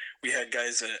that we had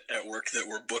guys at work that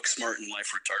were book smart and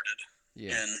life retarded.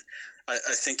 Yeah. And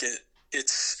I think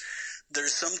it's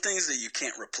there's some things that you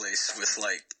can't replace with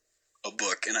like a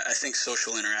book, and I think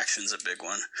social interaction is a big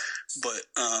one. But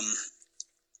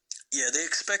yeah, they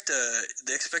expect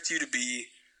you to be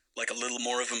like a little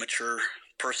more of a mature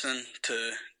person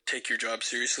to take your job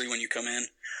seriously when you come in.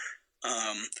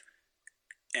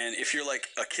 And if you're like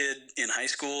a kid in high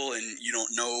school and you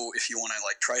don't know if you want to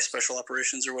like try special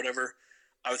operations or whatever,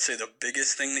 I would say the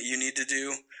biggest thing that you need to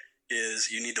do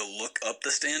is you need to look up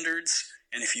the standards.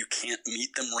 And if you can't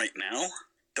meet them right now,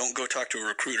 don't go talk to a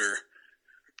recruiter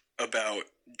about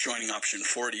joining option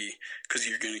 40, because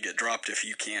you're going to get dropped if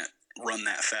you can't run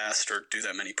that fast or do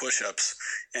that many push-ups.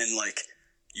 And like,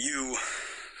 you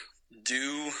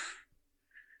do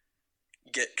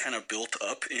get kind of built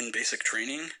up in basic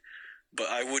training, but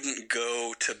I wouldn't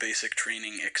go to basic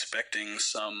training expecting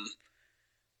some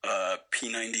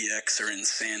P90X or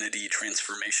insanity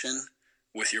transformation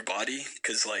with your body,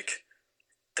 because like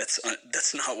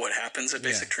that's not what happens at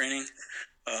basic training.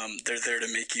 They're there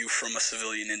to make you from a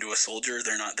civilian into a soldier.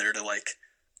 They're not there to like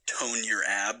tone your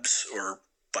abs or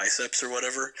biceps or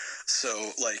whatever.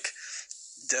 So like,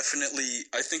 definitely,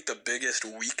 I think the biggest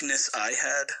weakness I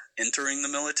had entering the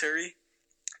military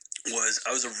was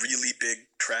I was a really big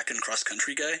track and cross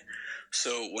country guy.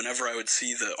 So whenever I would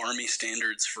see the Army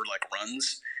standards for like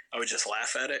runs, I would just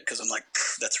laugh at it because I'm like,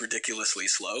 that's ridiculously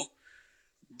slow.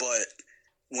 But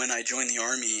when I joined the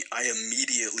Army, I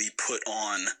immediately put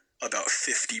on about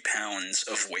 50 pounds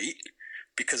of weight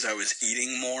because I was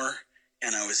eating more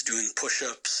and I was doing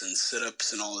push-ups and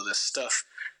sit-ups and all of this stuff.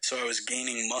 So I was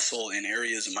gaining muscle in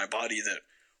areas of my body that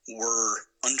were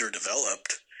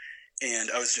underdeveloped,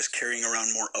 and I was just carrying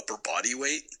around more upper body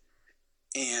weight.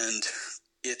 And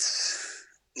it's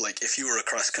like, if you were a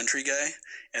cross-country guy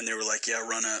and they were like, yeah,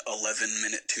 run a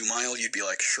 11-minute 2-mile, you'd be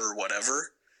like, sure,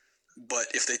 whatever. But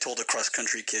if they told a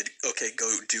cross-country kid, okay,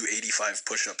 go do 85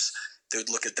 push-ups, they would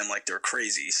look at them like they're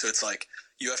crazy. So it's like,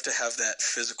 you have to have that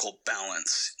physical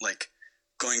balance, like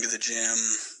going to the gym,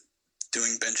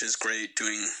 doing benches great,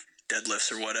 doing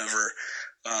deadlifts or whatever,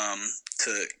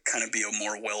 to kind of be a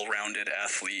more well-rounded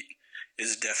athlete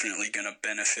is definitely going to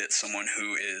benefit someone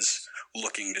who is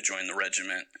looking to join the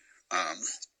regiment.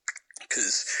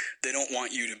 Because they don't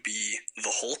want you to be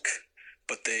the Hulk,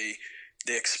 but they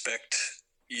expect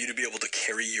you to be able to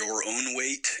carry your own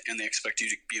weight, and they expect you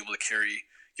to be able to carry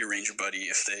your ranger buddy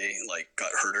if they like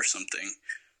got hurt or something.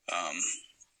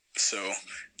 So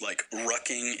like,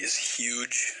 rucking is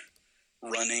huge,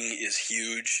 running is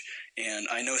huge, and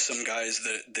I know some guys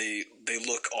that they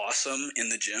look awesome in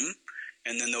the gym,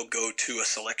 and then they'll go to a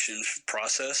selection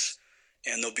process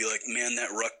and they'll be like, man, that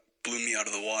ruck blew me out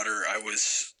of the water.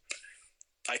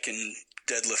 I can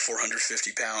deadlift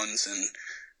 450 pounds, and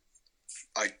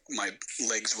my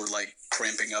legs were like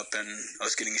cramping up, and I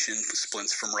was getting shin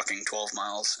splints from rucking 12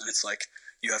 miles. And it's like,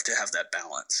 you have to have that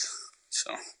balance.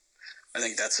 So I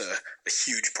think that's a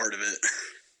huge part of it.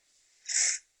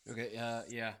 Okay.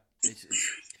 Yeah.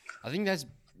 I think that's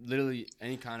literally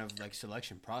any kind of like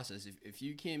selection process. If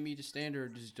you can't meet the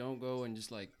standard, just don't go and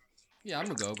just like, yeah, I'm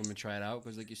gonna try it out,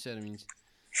 because like you said, I mean,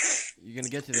 you're gonna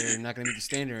get to there, you're not gonna meet the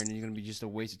standard, and you're gonna be just a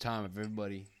waste of time of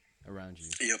everybody around you.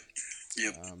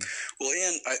 Yep. Well,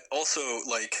 and I also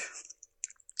like,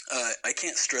 I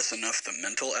can't stress enough the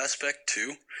mental aspect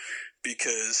too,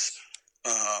 because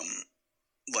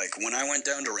like when I went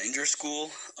down to Ranger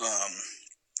School,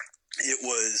 it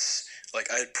was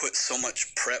like I had put so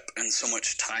much prep and so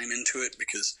much time into it,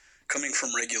 because coming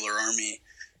from regular Army,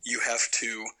 you have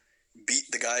to beat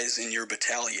the guys in your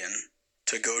battalion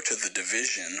to go to the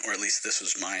division, or at least this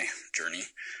was my journey.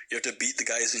 You have to beat the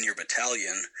guys in your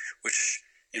battalion, which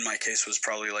in my case was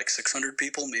probably like 600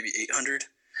 people, maybe 800.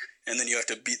 And then you have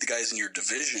to beat the guys in your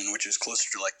division, which is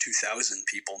closer to like 2,000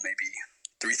 people, maybe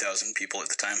 3,000 people at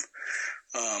the time.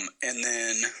 And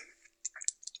then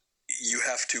you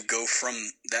have to go from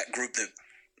that group that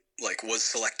like was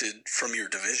selected from your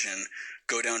division,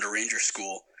 go down to Ranger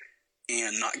School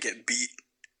and not get beat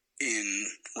in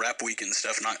rap week and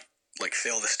stuff, not like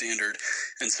fail the standard.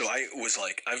 And so I was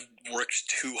like, I've worked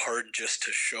too hard just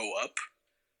to show up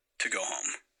to go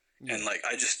home. And like,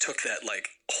 I just took that like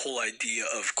whole idea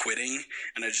of quitting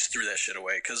and I just threw that shit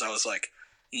away. Cause I was like,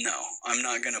 no, I'm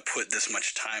not going to put this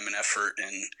much time and effort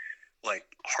and like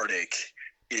heartache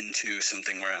into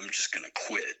something where I'm just going to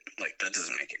quit. Like, that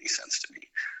doesn't make any sense to me.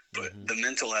 But the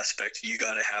mental aspect, you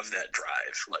got to have that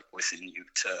drive like within you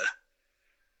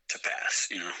to pass,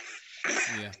 you know?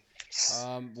 Yeah.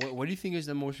 What do you think is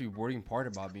the most rewarding part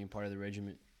about being part of the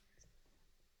regiment?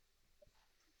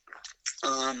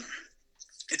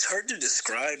 It's hard to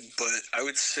describe, but I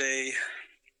would say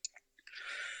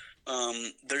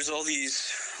there's all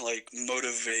these like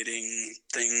motivating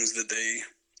things that they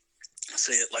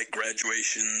say at like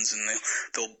graduations, and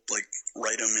they'll like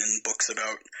write them in books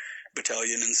about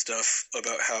battalion and stuff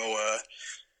about how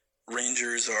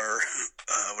Rangers are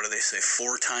what do they say,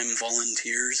 4-time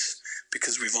volunteers,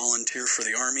 because we volunteer for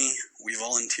the Army, we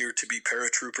volunteer to be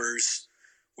paratroopers,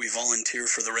 we volunteer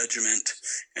for the regiment,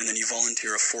 and then you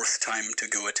volunteer a 4th time to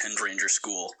go attend Ranger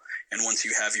School. And once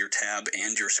you have your tab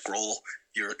and your scroll,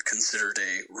 you're considered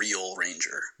a real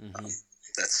Ranger.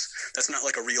 That's not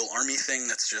like a real Army thing.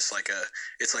 That's just like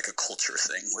it's like a culture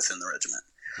thing within the regiment.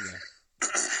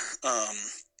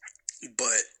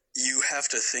 But you have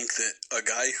to think that a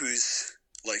guy who's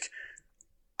like,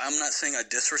 I'm not saying I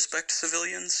disrespect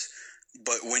civilians,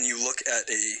 but when you look at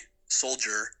a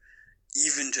soldier,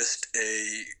 even just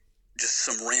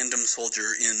some random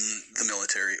soldier in the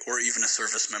military, or even a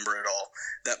service member at all,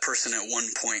 that person at one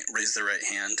point raised their right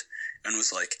hand and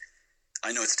was like,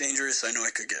 I know it's dangerous, I know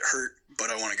I could get hurt, but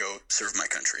I want to go serve my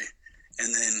country.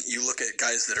 And then you look at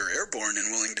guys that are airborne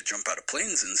and willing to jump out of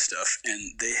planes and stuff,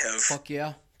 and they have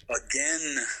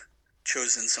again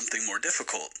chosen something more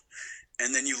difficult.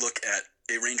 And then you look at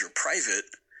a Ranger private,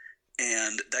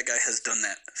 and that guy has done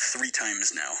that 3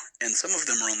 times now, and some of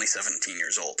them are only 17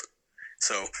 years old.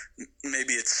 So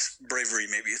maybe it's bravery,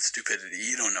 maybe it's stupidity,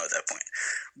 you don't know at that point.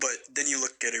 But then you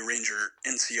look at a Ranger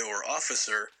NCO or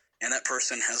officer, and that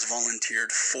person has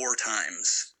volunteered 4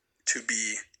 times to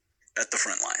be at the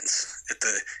front lines,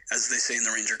 as they say in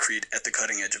the Ranger Creed, at the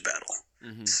cutting edge of battle.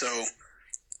 So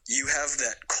you have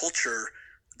that culture,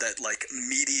 that like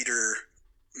meat-eater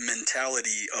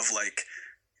mentality of like,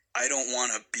 I don't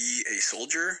want to be a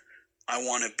soldier, I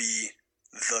want to be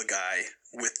the guy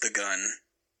with the gun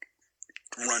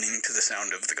running to the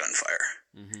sound of the gunfire.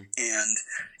 And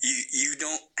you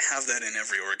don't have that in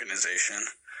every organization.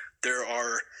 There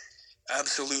are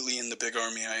absolutely, in the big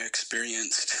Army, I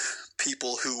experienced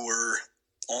people who were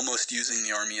almost using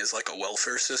the Army as like a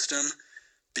welfare system,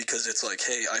 because it's like,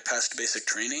 hey, I passed basic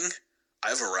training,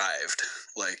 I've arrived.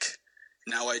 Like,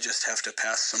 now I just have to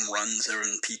pass some runs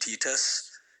and PT tests,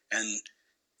 and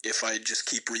if I just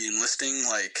keep re-enlisting,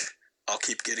 like, I'll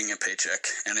keep getting a paycheck,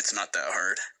 and it's not that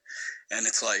hard. And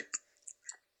it's like,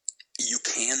 you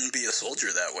can be a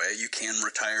soldier that way. You can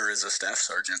retire as a staff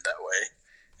sergeant that way.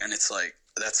 And it's like,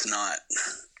 that's not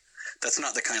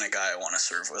the kind of guy I want to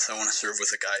serve with. I want to serve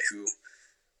with a guy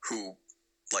who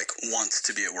like wants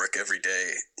to be at work every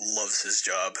day, loves his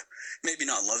job. Maybe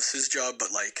not loves his job,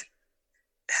 but like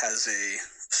has a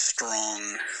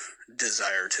strong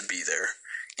desire to be there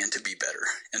and to be better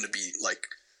and to be like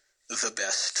the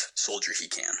best soldier he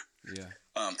can.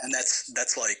 And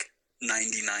that's like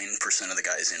 99% of the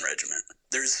guys in regiment.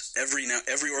 There's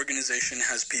every organization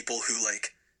has people who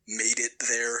like made it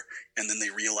there, and then they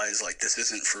realize like this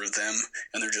isn't for them,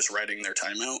 and they're just riding their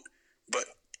time out. But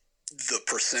the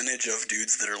percentage of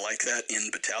dudes that are like that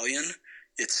in battalion,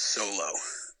 it's so low.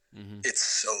 It's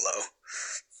so low.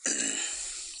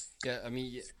 Yeah, I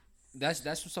mean, that's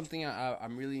something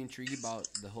I'm really intrigued about,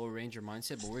 the whole Ranger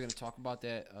mindset. But we're gonna talk about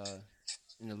that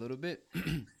in a little bit.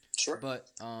 Sure. But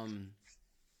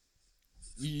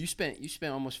you spent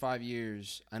almost 5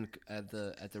 years at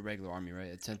the regular Army,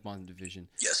 right? At 10th Mountain Division.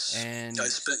 Yes. And I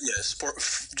spent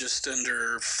just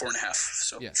under 4.5.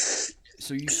 So yeah.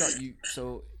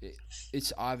 So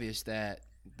it's obvious that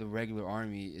the regular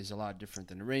Army is a lot different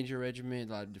than the Ranger Regiment,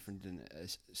 a lot different than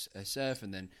SF,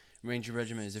 and then Ranger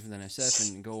Regiment is different than SF,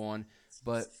 and go on.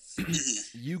 But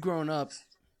you growing up,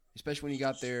 especially when you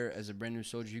got there as a brand new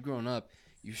soldier,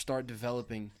 you start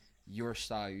developing your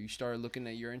style. You start looking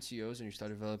at your NCOs and you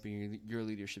start developing your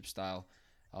leadership style.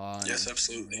 Yes,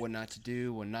 absolutely. What not to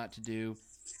do, what not to do.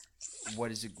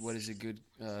 What is a good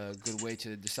way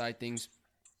to decide things.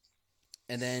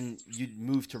 And then you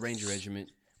move to Ranger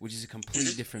Regiment, which is a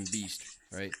completely different beast,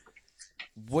 right?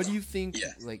 What do you think?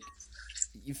 Yeah. Like,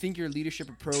 you think your leadership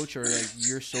approach or like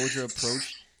your soldier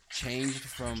approach changed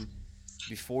from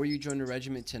before you joined the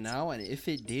regiment to now? And if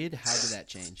it did, how did that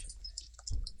change?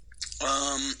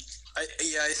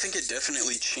 I think it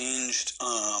definitely changed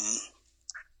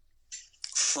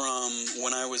from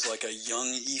when I was like a young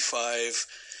E5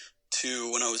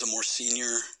 to when I was a more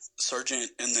senior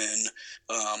sergeant, and then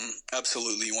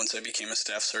absolutely once I became a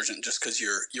staff sergeant, just because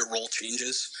your role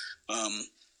changes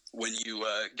when you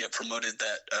get promoted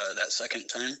that second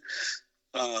time.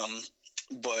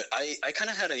 But I kind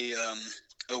of had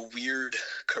a weird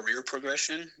career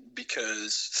progression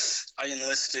because I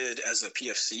enlisted as a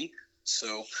PFC.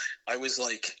 So I was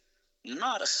like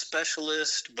not a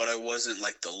specialist, but I wasn't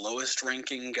like the lowest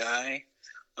ranking guy.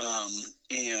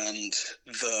 And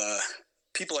the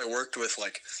people I worked with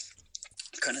like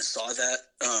kind of saw that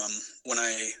when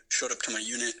I showed up to my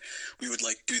unit. We would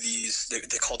like do these,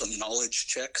 they call them knowledge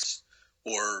checks,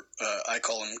 or I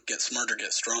call them get smart or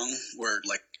get strong, where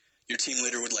like your team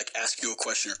leader would like ask you a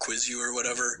question or quiz you or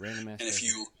whatever. And if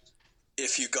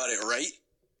you got it right,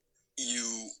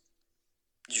 you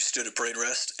stood at parade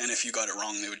rest, and if you got it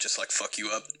wrong, they would just like fuck you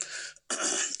up.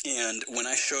 And when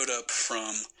I showed up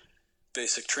from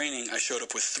basic training, I showed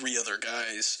up with 3 other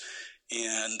guys,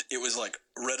 and it was like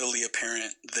readily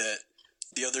apparent that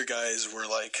the other guys were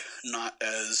like not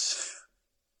as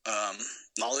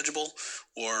knowledgeable,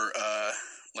 or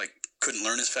like couldn't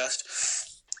learn as fast.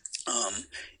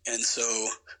 And so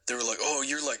they were like, oh,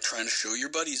 you're like trying to show your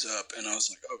buddies up. And I was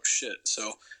like, oh shit.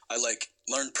 So I like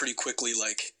learned pretty quickly,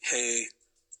 like, hey,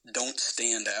 don't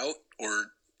stand out, or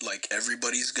like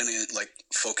everybody's gonna like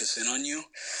focus in on you.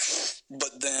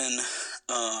 But then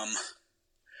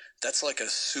that's like a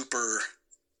super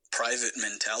private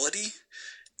mentality,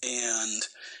 and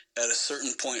at a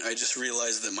certain point I just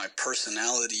realized that my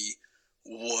personality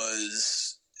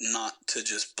was not to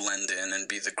just blend in and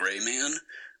be the gray man,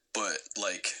 but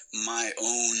like my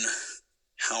own,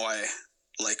 how I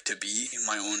like to be,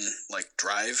 my own like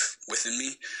drive within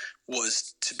me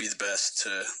was to be the best,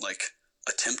 to like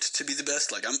attempt to be the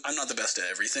best. Like I'm not the best at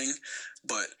everything,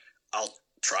 but I'll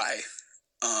try.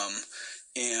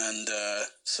 And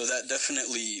so that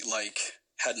definitely like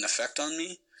had an effect on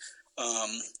me.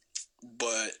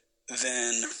 But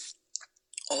then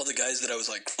all the guys that I was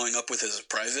like growing up with as a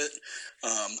private,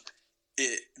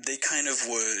 they kind of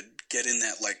would get in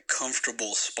that like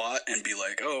comfortable spot and be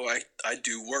like, oh, I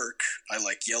do work. I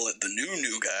like yell at the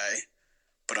new guy,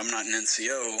 but I'm not an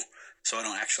NCO, so I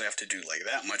don't actually have to do like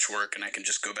that much work, and I can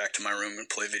just go back to my room and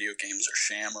play video games or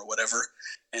sham or whatever.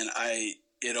 And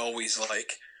it always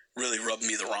like really rubbed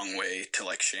me the wrong way to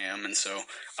like sham, and so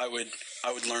I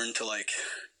would learn to like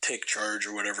take charge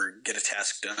or whatever, get a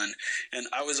task done. And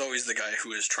I was always the guy who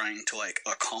was trying to like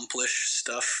accomplish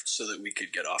stuff so that we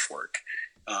could get off work,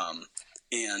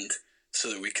 and so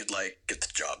that we could like get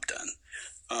the job done.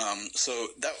 So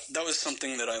that was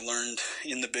something that I learned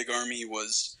in the big army,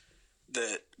 was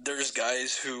that there's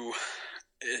guys who,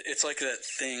 it's like that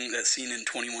scene in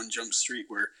 21 Jump Street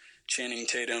where Channing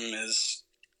Tatum is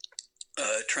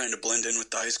trying to blend in with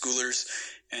the high schoolers,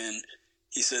 and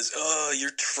he says, oh,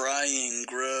 you're trying,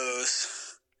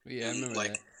 gross. Yeah, I remember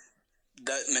like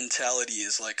that mentality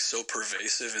is like so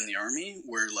pervasive in the army,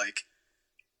 where like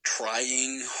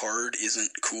trying hard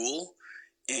isn't cool.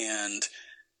 And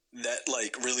that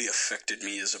like really affected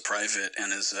me as a private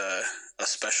and as a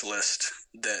specialist,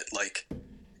 that like,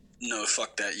 no,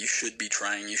 fuck that. You should be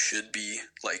trying. You should be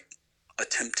like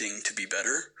attempting to be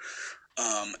better.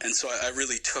 And so I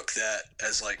really took that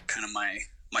as like kind of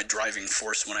my driving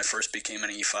force when I first became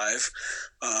an E5.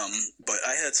 But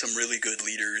I had some really good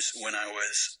leaders when I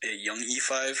was a young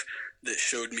E5 that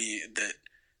showed me that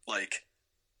like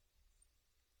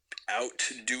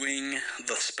outdoing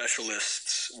the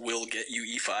specialists will get you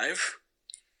E5,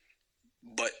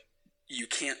 but you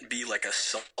can't be like a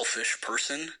selfish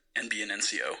person and be an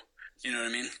NCO. You know what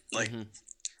I mean? Like,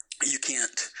 you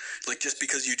can't, like, just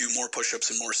because you do more push-ups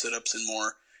and more sit-ups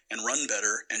and run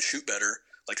better and shoot better,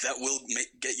 like that will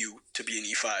get you to be an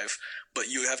E5, but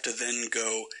you have to then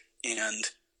go and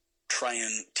try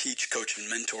and teach, coach, and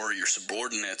mentor your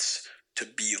subordinates to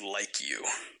be like you.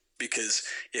 Because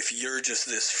if you're just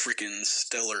this freaking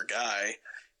stellar guy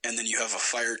and then you have a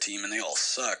fire team and they all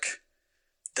suck,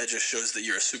 that just shows that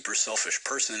you're a super selfish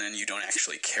person and you don't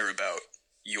actually care about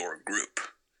your group,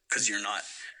 because you're not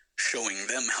showing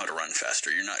them how to run faster.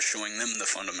 You're not showing them the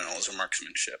fundamentals of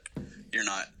marksmanship. You're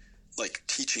not like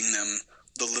teaching them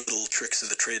the little tricks of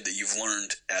the trade that you've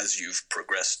learned as you've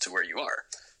progressed to where you are.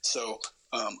 So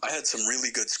I had some really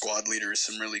good squad leaders,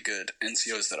 some really good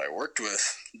NCOs that I worked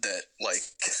with that like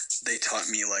they taught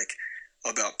me like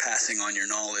about passing on your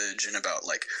knowledge and about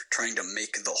like trying to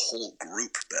make the whole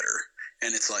group better.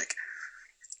 And it's like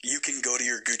you can go to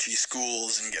your Gucci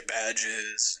schools and get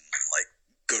badges and like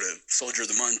go to Soldier of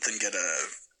the Month and get a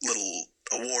little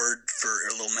award for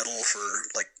a little medal for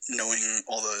like knowing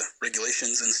all the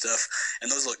regulations and stuff, and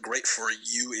those look great for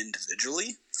you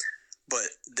individually, but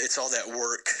it's all that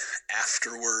work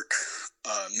after work,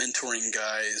 mentoring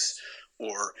guys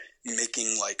or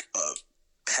making like a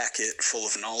packet full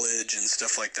of knowledge and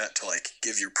stuff like that to like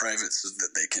give your privates so that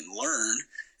they can learn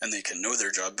and they can know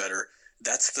their job better.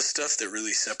 That's the stuff that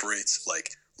really separates like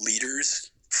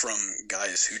leaders from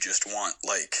guys who just want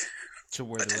like to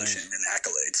wear the attention rank.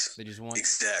 and accolades. They just want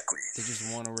Exactly. They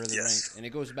just want to wear the Yes. rank, and it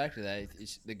goes back to that.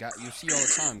 It's the guy you see all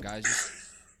the time. Guys just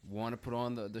want to put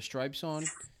on the stripes on,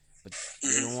 but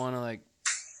they don't want to like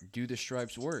do the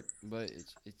stripes work. But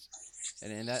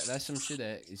and that's some shit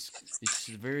that it's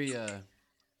very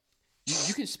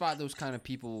you can spot those kind of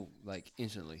people like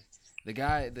instantly. The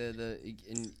guy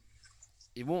and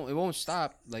it won't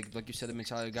stop like you said, the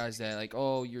mentality of guys that like,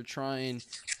 oh, you're trying,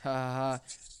 ha ha ha.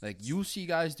 Like you'll see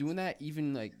guys doing that,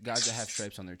 even like guys that have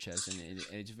stripes on their chest, and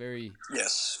it's very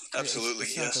Yes, absolutely.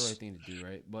 It's not yes, the right thing to do,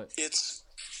 right? But it's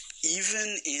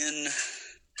even in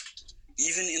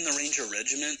the Ranger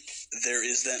Regiment, there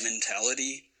is that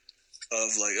mentality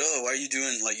of like, oh, why are you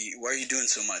doing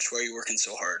so much? Why are you working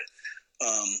so hard?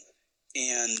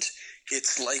 And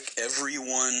it's like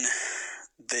everyone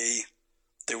they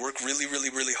work really, really,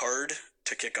 really hard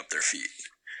to kick up their feet,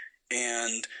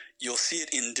 and you'll see it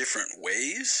in different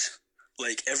ways.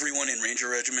 Like everyone in Ranger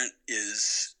Regiment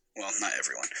is, well, not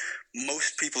everyone.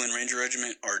 Most people in Ranger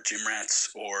Regiment are gym rats,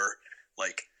 or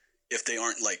like if they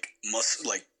aren't like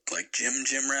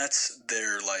gym rats,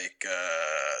 they're like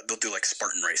they'll do like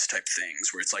Spartan race type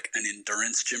things where it's like an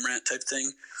endurance gym rat type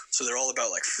thing. So they're all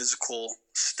about like physical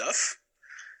stuff.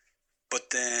 But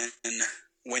then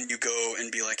when you go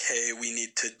and be like, hey, we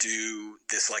need to do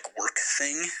this like work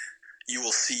thing, you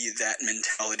will see that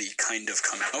mentality kind of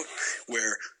come out,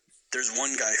 where there's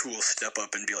one guy who will step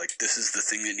up and be like, this is the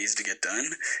thing that needs to get done.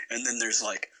 And then there's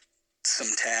like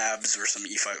some tabs or some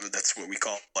E5, that's what we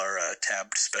call our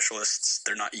tabbed specialists.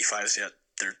 They're not E5s yet.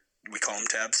 We call them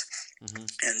tabs.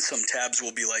 Mm-hmm. And some tabs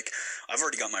will be like, I've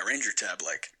already got my Ranger tab.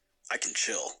 Like, I can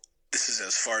chill. This is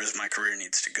as far as my career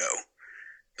needs to go.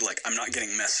 Like, I'm not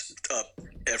getting messed up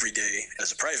every day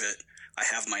as a private. I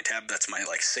have my tab that's my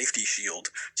like safety shield,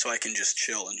 so I can just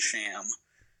chill and sham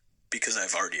because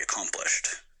I've already accomplished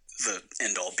the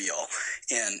end all be all.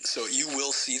 And so you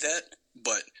will see that,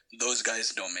 but those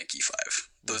guys don't make E5.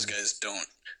 Those guys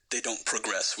don't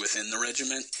progress within the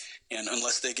regiment, and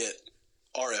unless they get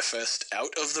RFS'd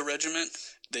out of the regiment,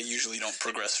 they usually don't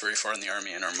progress very far in the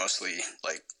Army and are mostly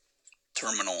like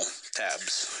terminal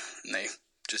tabs, and they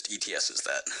just ETS's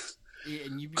that. Yeah,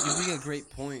 and you bring a great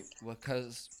point,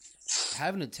 because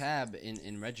having a tab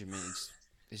in regiment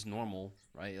is normal,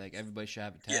 right? Like everybody should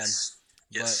have a tab. Yes.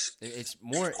 Yes. But it's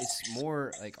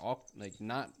more like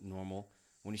not normal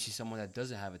when you see someone that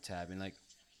doesn't have a tab. And like,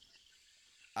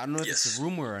 I don't know if it's a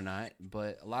rumor or not,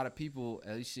 but a lot of people,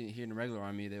 at least here in the regular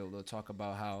Army, they'll talk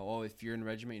about how, oh, if you're in the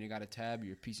regiment and you got a tab,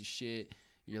 you're a piece of shit.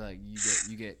 You're like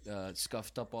you get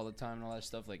scuffed up all the time and all that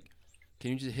stuff. Like,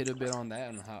 can you just hit a bit on that,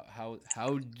 and how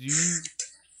do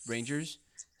Rangers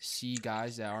see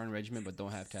guys that are in regiment but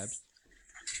don't have tabs?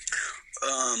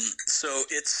 So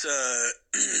it's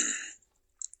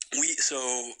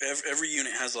every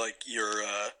unit has like your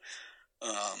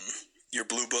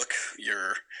blue book,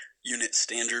 your unit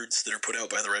standards that are put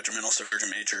out by the regimental sergeant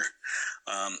major,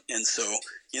 and so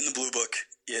in the blue book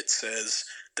it says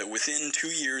that within 2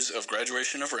 years of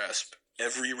graduation of RASP,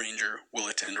 every Ranger will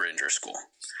attend Ranger school.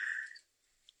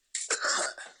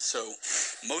 So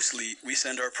mostly we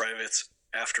send our privates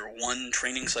after one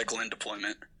training cycle in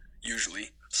deployment, usually.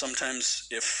 Sometimes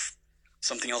if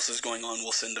something else is going on,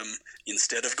 we'll send them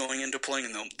instead of going and deploying,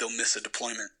 and they'll miss a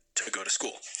deployment to go to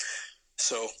school.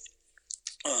 So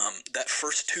that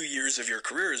first 2 years of your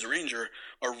career as a Ranger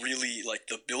are really like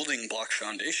the building block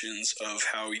foundations of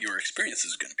how your experience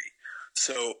is going to be.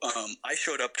 So I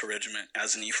showed up to regiment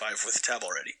as an E5 with tab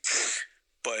already.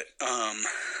 But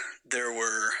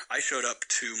I showed up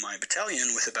to my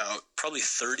battalion with about probably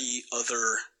 30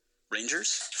 other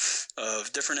Rangers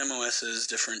of different MOSs,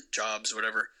 different jobs,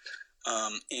 whatever.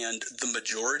 And the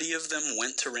majority of them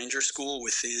went to Ranger school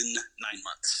within 9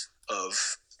 months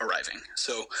of arriving.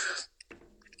 So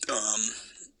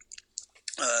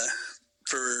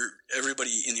for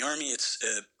everybody in the Army, it's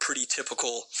a pretty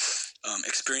typical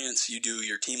experience. You do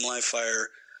your team live fire,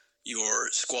 your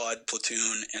squad,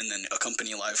 platoon, and then a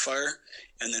company live fire.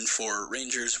 And then for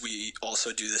Rangers, we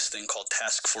also do this thing called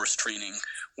task force training,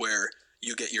 where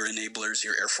you get your enablers,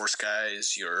 your Air Force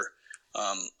guys, your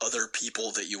other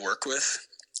people that you work with,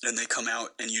 and they come out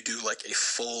and you do like a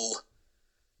full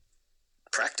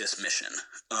practice mission,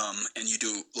 and you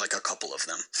do like a couple of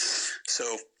them.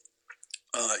 So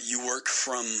you work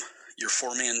from your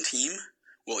 4-man team.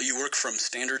 Well, you work from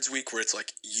standards week, where it's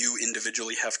like you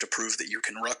individually have to prove that you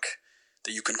can ruck,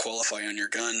 that you can qualify on your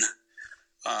gun,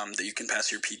 that you can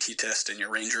pass your PT test and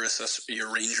your ranger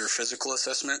physical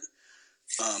assessment.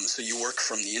 So you work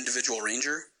from the individual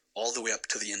ranger all the way up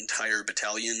to the entire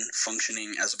battalion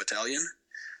functioning as a battalion.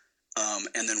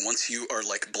 And then once you are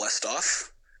like blessed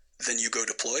off, then you go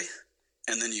deploy,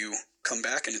 and then you come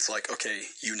back and it's like, okay,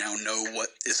 you now know what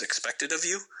is expected of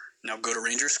you. Now go to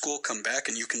ranger school, come back,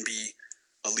 and you can be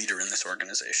a leader in this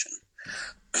organization.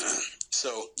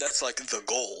 So that's like the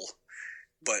goal,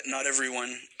 but not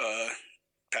everyone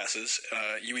passes.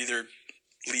 You either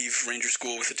leave ranger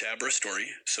school with a tab or a story.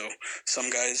 So some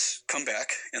guys come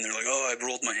back and they're like, oh, I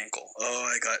rolled my ankle. Oh,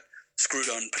 I got screwed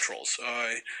on patrols.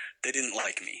 Oh, they didn't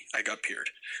like me. I got peered.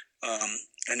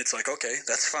 And it's like, okay,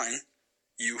 that's fine.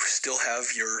 You still have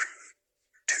your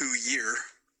 2-year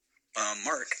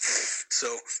mark.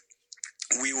 So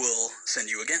we will send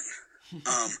you again.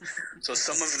 So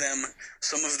some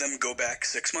of them go back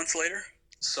 6 months later.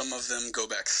 Some of them go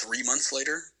back 3 months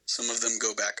later. Some of them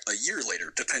go back a year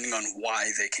later, depending on why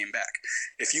they came back.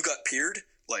 If you got peered,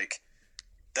 like,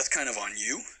 that's kind of on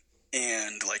you.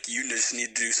 And, like, you just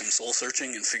need to do some soul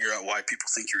searching and figure out why people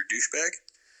think you're a douchebag.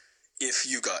 If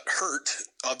you got hurt,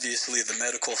 obviously the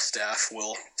medical staff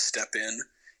will step in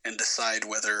and decide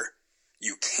whether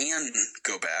you can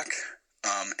go back.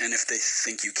 And if they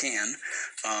think you can,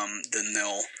 then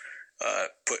they'll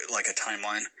put, like, a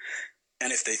timeline.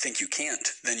 And if they think you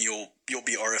can't, then you'll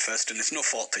be RFS'd, and it's no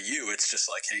fault to you. It's just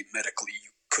like, hey, medically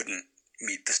you couldn't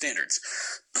meet the standards.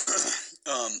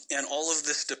 And all of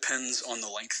this depends on the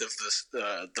length of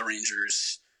the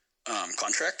Ranger's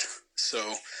contract.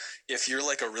 So if you're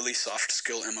like a really soft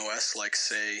skill MOS, like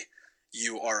say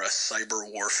you are a cyber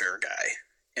warfare guy,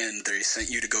 and they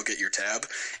sent you to go get your tab,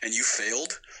 and you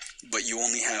failed, but you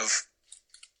only have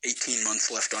 18 months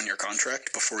left on your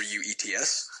contract before you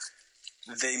ETS,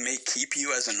 they may keep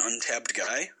you as an untabbed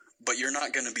guy, but you're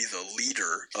not going to be the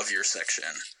leader of your section.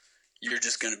 You're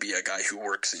just going to be a guy who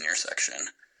works in your section,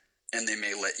 and they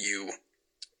may let you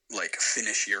like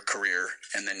finish your career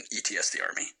and then ETS the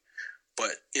Army.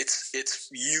 But it's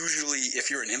usually, if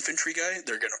you're an infantry guy,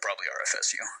 they're going to probably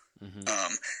RFS you.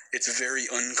 Mm-hmm. It's very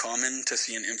uncommon to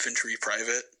see an infantry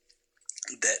private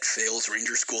that fails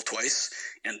Ranger School twice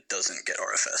and doesn't get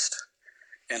RFS'd.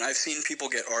 And I've seen people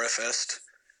get RFS'd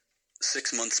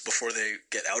 6 months before they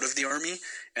get out of the Army,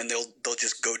 and they'll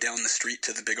just go down the street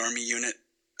to the big Army unit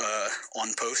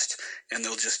on post, and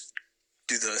they'll just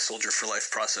do the Soldier for Life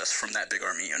process from that big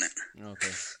Army unit.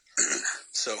 Okay.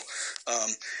 So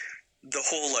the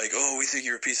whole like, oh, we think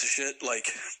you're a piece of shit, like,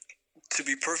 to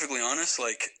be perfectly honest,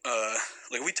 like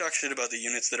we talk shit about the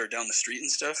units that are down the street and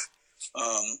stuff,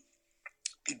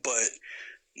 but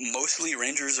mostly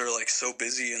Rangers are like so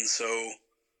busy and so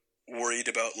worried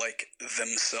about like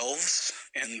themselves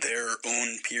and their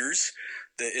own peers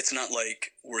that it's not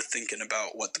like we're thinking about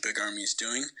what the big Army is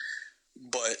doing.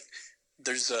 But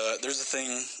there's a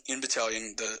thing in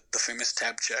battalion, the famous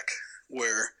tab check,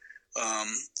 where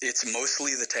it's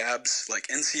mostly the tabs. Like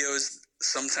NCOs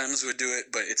sometimes would do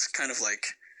it, but it's kind of like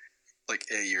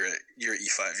hey, you're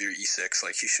E5, you're E6,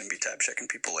 like you shouldn't be tab checking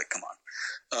people, like come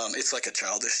on. It's like a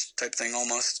childish type thing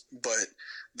almost, but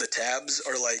the tabs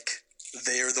are like,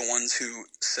 they are the ones who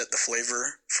set the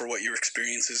flavor for what your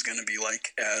experience is going to be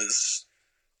like as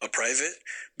a private,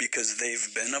 because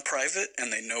they've been a private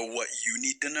and they know what you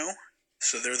need to know.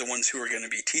 So they're the ones who are going to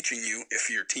be teaching you if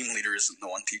your team leader isn't the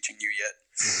one teaching you yet.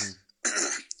 Mm-hmm.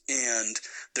 And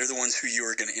they're the ones who you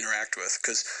are going to interact with,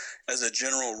 because as a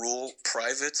general rule,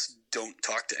 privates don't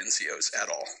talk to NCOs at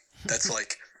all. That's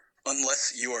like,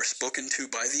 unless you are spoken to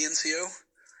by the NCO,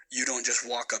 you don't just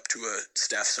walk up to a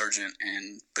staff sergeant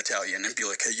and battalion and be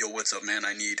like, hey, yo, what's up, man?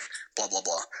 I need blah, blah,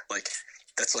 blah. Like,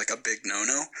 that's like a big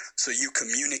no-no. So you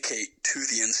communicate to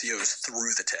the NCOs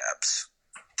through the tabs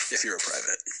if you're a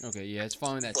private. Okay, yeah, it's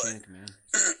following that chain of command.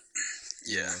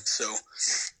 Yeah, so,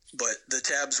 but the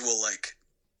tabs will like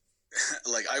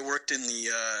I worked in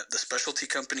the specialty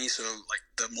company, so like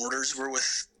the mortars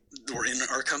were in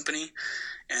our company,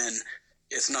 and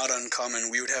it's not uncommon.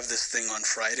 We would have this thing on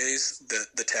Fridays,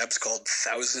 the tab's called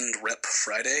 1,000 Rep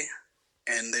Friday,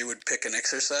 and they would pick an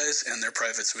exercise, and their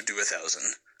privates would do 1,000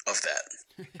 of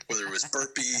that. Whether it was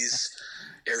burpees,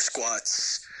 air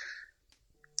squats,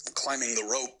 climbing the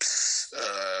ropes,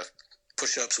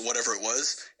 push-ups, whatever it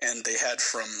was, and they had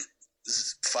from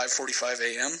 5:45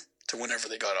 a.m. to whenever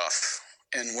they got off.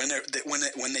 And when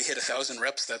they hit 1,000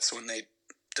 reps, that's when they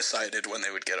decided when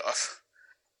they would get off.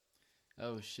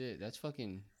 Oh shit, that's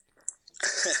fucking.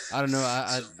 I don't know.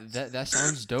 I that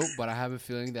sounds dope, but I have a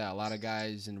feeling that a lot of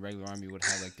guys in the regular army would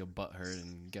have like their butt hurt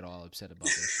and get all upset about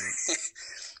that shit.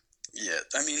 Yeah,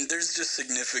 I mean, there's just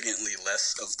significantly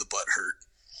less of the butt hurt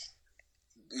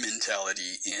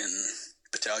mentality in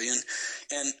battalion,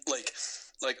 and like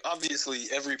obviously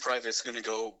every private's gonna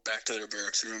go back to their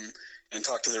barracks room and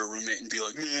talk to their roommate and be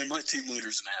like, man, my team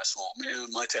leader's an asshole, man,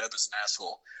 my tab is an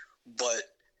asshole. But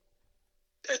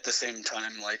at the same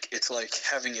time, like, it's like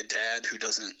having a dad who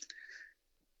doesn't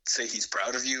say he's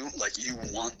proud of you. Like, you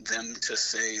want them to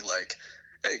say, like,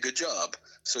 hey, good job.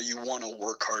 So you want to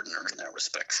work hard and earn that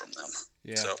respect from them.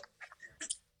 Yeah. So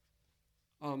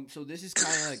So this is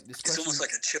kind of like this question. it's almost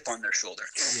like a chip on their shoulder.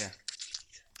 Yeah.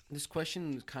 This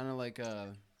question is kind of like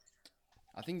I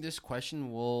think this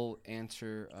question will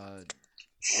answer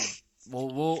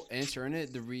we'll answer in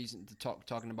it the reason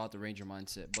talking about the Ranger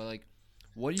mindset. But like,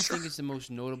 what do you think is the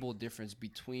most notable difference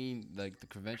between like the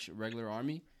conventional regular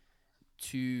army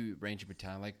to Ranger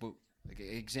battalion? Like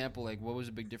example, like what was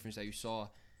a big difference that you saw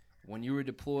when you were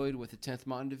deployed with the 10th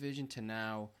Mountain Division to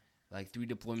now, like 3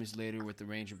 deployments later with the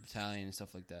Ranger battalion and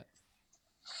stuff like that?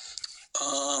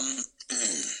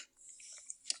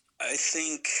 I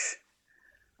think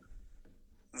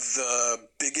the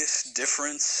biggest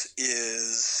difference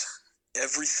is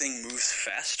everything moves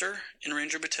faster in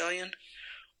Ranger Battalion,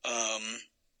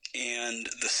 and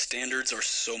the standards are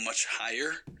so much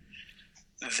higher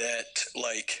that,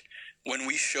 like, when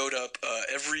we showed up,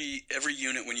 every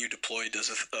unit when you deploy does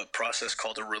a process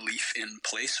called a relief in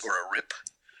place, or a RIP,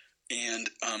 and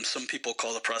some people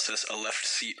call the process a left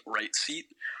seat, right seat,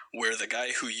 where the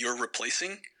guy who you're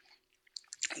replacing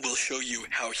will show you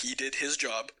how he did his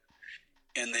job,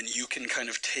 and then you can kind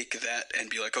of take that and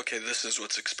be like, okay, this is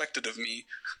what's expected of me,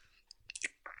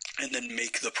 and then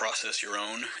make the process your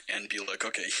own and be like,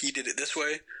 okay, he did it this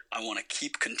way, I want to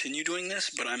continue doing this,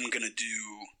 but I'm going to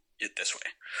do it this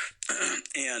way.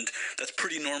 And that's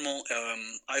pretty normal.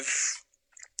 I've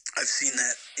seen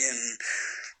that in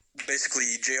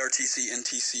basically JRTC,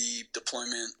 NTC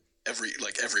deployment,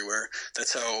 everywhere.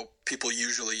 That's how people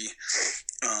usually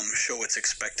show what's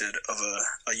expected of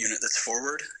a unit that's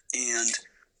forward. And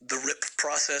the RIP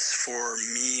process for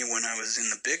me when I was in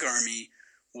the big army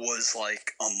was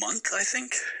like a month, I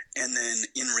think. And then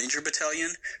in Ranger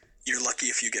Battalion, you're lucky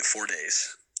if you get 4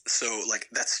 days. So like,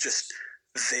 that's just,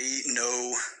 they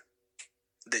know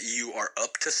that you are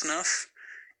up to snuff,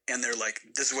 and they're like,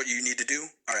 this is what you need to do.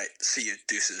 All right, see you,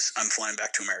 deuces. I'm flying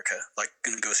back to America, like,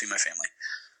 gonna go see my family.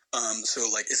 So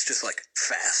like, it's just like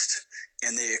fast,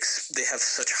 and they have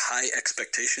such high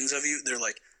expectations of you. They're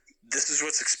like, this is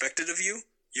what's expected of you.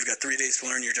 You've got 3 days to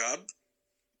learn your job.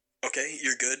 Okay,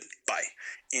 you're good. Bye.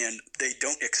 And they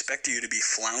don't expect you to be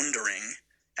floundering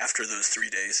after those 3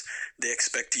 days. They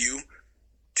expect you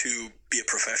to be a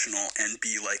professional and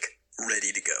be like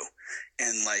ready to go.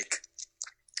 And like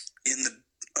in the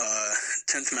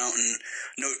 10th Mountain,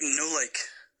 no like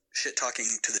shit talking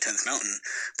to the 10th Mountain,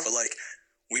 but like,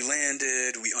 we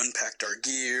landed, we unpacked our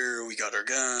gear, we got our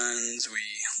guns, we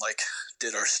like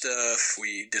did our stuff,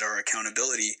 we did our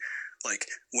accountability. Like,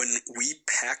 when we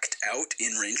packed out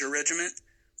in Ranger Regiment,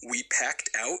 we packed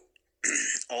out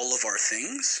all of our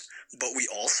things, but we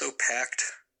also packed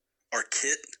our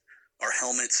kit, our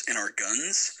helmets, and our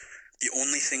guns. The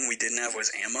only thing we didn't have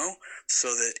was ammo, so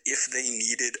that if they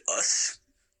needed us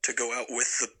to go out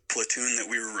with the platoon that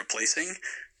we were replacing,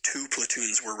 2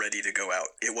 platoons were ready to go out.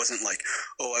 It wasn't like,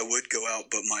 oh, I would go out,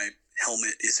 but my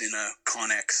helmet is in a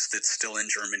Connex that's still in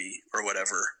Germany or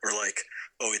whatever. Or like,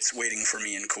 oh, it's waiting for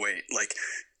me in Kuwait. Like,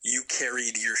 you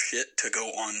carried your shit to go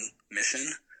on mission,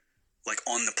 like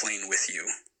on the plane with you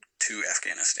to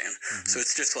Afghanistan. Mm-hmm. So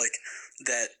it's just like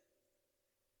that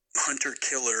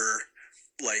hunter-killer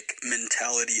like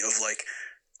mentality of like,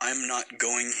 I'm not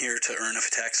going here to earn a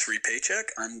tax-free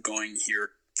paycheck. I'm going here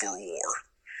for war.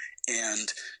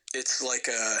 And it's like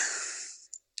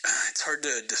it's hard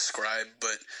to describe,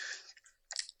 but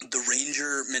the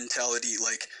Ranger mentality,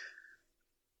 like,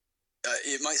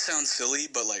 it might sound silly,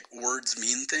 but like, words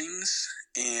mean things,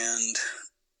 and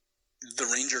the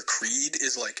Ranger creed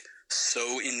is like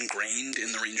so ingrained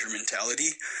in the Ranger mentality.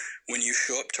 When you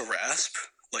show up to RASP,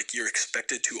 like, you're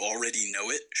expected to already know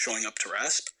it showing up to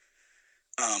RASP,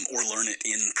 or learn it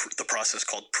in the process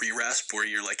called pre-RASP, where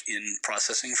you're like in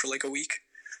processing for like a week.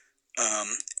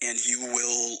 And you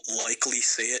will likely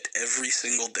say it every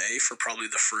single day for probably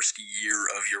the first year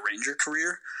of your Ranger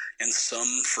career. And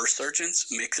some first sergeants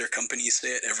make their companies say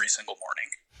it every single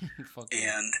morning.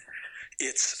 And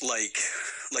it's like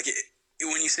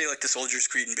when you say like the soldier's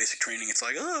creed in basic training, it's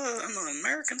like, oh, I'm an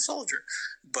American soldier.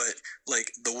 But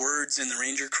like the words in the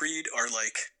Ranger Creed are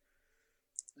like,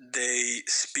 they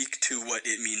speak to what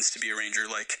it means to be a Ranger.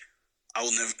 Like, I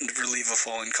will never leave a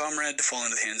fallen comrade to fall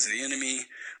into the hands of the enemy.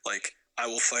 Like, I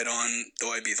will fight on,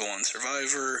 though I be the lone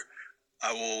survivor.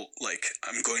 I will, like,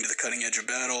 I'm going to the cutting edge of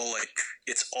battle. Like,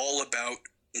 it's all about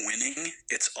winning.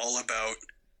 It's all about,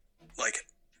 like,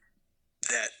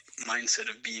 that mindset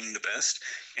of being the best.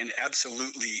 And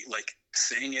absolutely, like,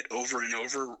 saying it over and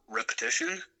over,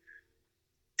 repetition,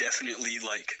 definitely,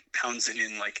 like, pounds it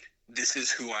in, like, this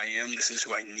is who I am, this is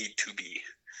who I need to be.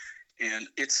 And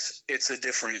it's a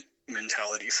different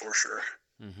mentality for sure.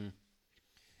 Mm-hmm.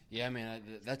 Yeah, man,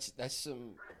 that's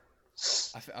some.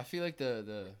 I feel like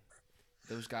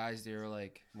those guys, they're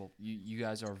like, well, you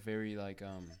guys are very like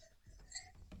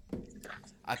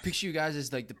I picture you guys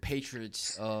as like the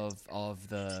patriots of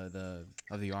the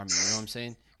army. You know what I'm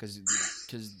saying?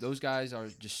 Because those guys are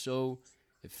just so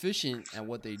efficient at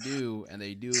what they do, and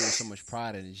they do it with so much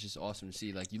pride, and it's just awesome to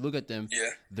see. Like, you look at them,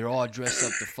 they're all dressed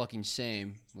up the fucking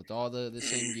same, with all the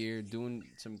same gear, doing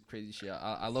some crazy shit.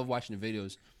 I love watching the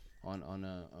videos on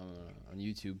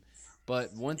YouTube.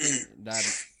 But one thing that,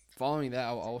 following that, I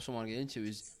also want to get into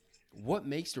is what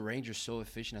makes the Rangers so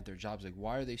efficient at their jobs. Like,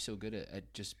 why are they so good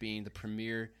at just being the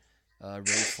premier raid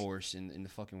force in the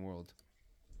fucking world?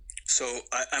 So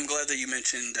I'm glad that you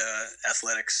mentioned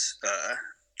athletics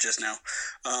just now.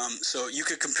 So you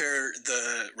could compare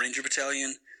the Ranger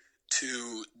Battalion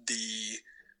to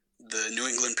the New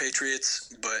England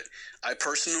Patriots, but I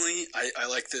personally, I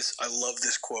like this. I love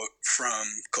this quote from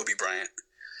Kobe Bryant.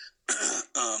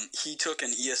 He took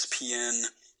an ESPN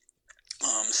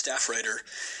staff writer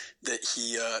that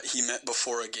he met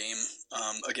before a game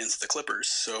against the Clippers.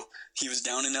 So he was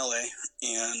down in LA,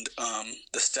 and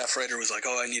the staff writer was like,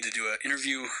 "Oh, I need to do an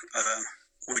interview.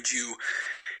 Would you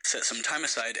set some time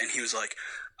aside?" And he was like,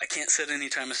 "I can't set any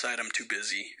time aside. I'm too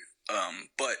busy.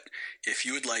 But if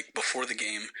you would like, before the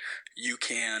game, you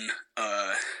can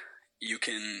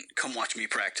come watch me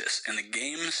practice." And the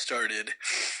game started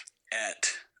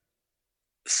at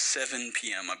 7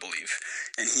 p.m., I believe.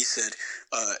 And he said,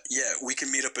 yeah, we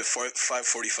can meet up at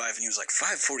 5:45. And he was like,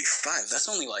 5:45? That's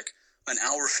only like an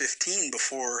hour 15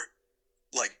 before,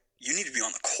 like, you need to be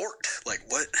on the court. Like,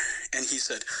 what? And he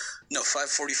said, no,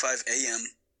 5:45 a.m.,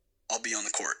 I'll be on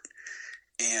the court.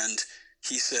 And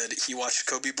he said he watched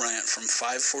Kobe Bryant from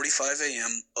 5:45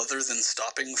 a.m., other than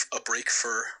stopping a break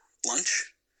for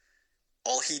lunch.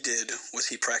 All he did was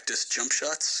he practiced jump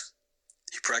shots,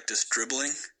 he practiced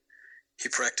dribbling, he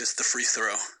practiced the free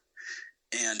throw,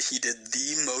 and he did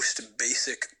the most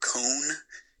basic cone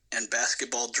and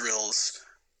basketball drills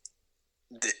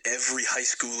that every high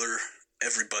schooler,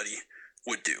 everybody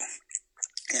would do.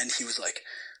 And he was like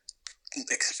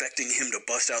expecting him to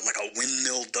bust out like a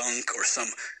windmill dunk or some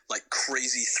like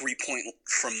crazy 3-point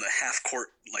from the half court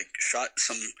like shot,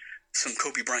 some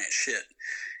Kobe Bryant shit.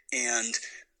 And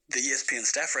the ESPN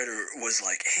staff writer was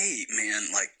like, "Hey man,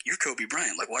 like, you're Kobe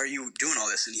Bryant, like, why are you doing all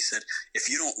this?" And he said, "If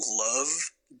you don't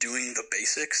love doing the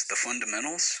basics, the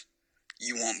fundamentals,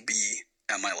 you won't be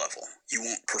at my level. You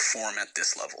won't perform at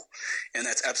this level." And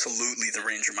that's absolutely the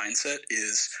Ranger mindset,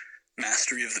 is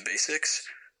mastery of the basics.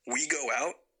 We go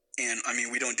out, and I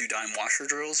mean, we don't do dime washer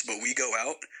drills, but we go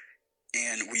out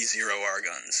and we zero our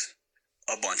guns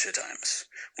a bunch of times.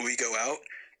 We go out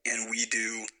and we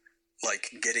do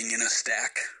like getting in a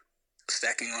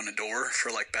stacking on a door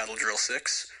for like Battle Drill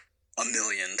 6 a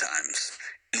million times.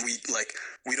 And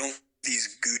we don't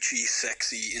these Gucci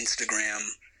sexy Instagram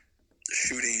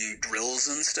shooting drills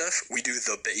and stuff. We do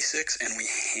the basics and we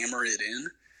hammer it in.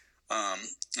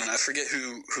 And I forget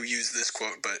who used this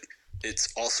quote, but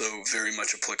it's also very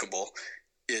much applicable.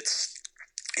 It's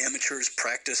amateurs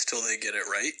practice till they get it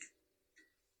right.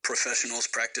 Professionals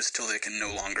practice till they can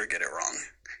no longer get it wrong.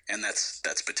 And that's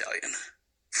Battalion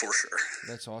for sure.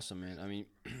 That's awesome, man. I mean,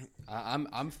 I'm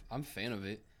a fan of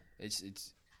it.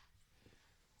 It's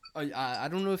I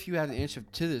don't know if you have the answer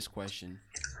to this question,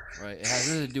 right? It has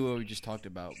nothing to do with what we just talked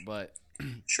about, but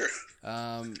sure.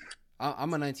 I'm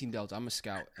a 19 Delta. I'm a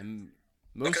scout, and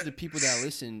most of the people that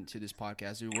listen to this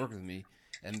podcast do work with me,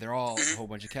 and they're all a whole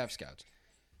bunch of Cav Scouts.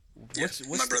 What's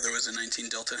my brother was a 19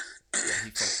 Delta. Yeah, he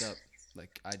fucked up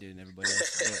like I did and everybody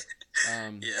else.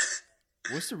 But, yeah.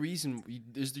 What's the reason?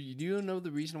 Do you know the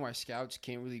reason why scouts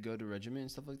can't really go to regiment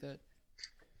and stuff like that?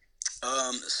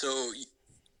 So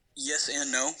yes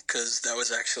and no, because that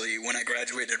was actually when I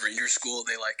graduated Ranger School.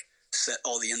 They like set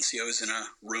all the NCOs in a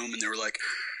room, and they were like,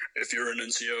 "If you're an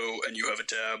NCO and you have a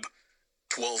tab,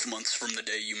 12 months from the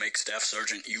day you make staff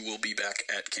sergeant, you will be back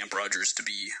at Camp Rogers to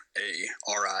be a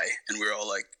RI. And we were all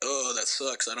like, oh, that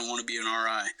sucks. I don't want to be an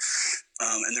RI.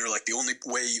 And they were like, the only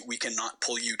way we can not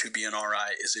pull you to be an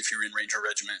RI is if you're in Ranger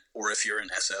Regiment or if you're in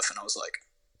SF. And I was like,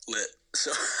 lit.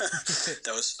 So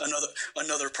that was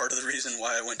another part of the reason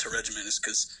why I went to regiment, is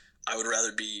because I would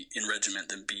rather be in regiment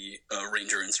than be a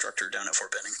Ranger instructor down at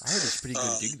Fort Benning. I heard it's a pretty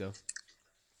good gig, though.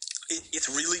 It's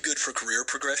really good for career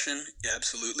progression. It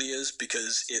absolutely is,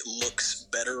 because it looks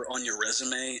better on your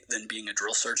resume than being a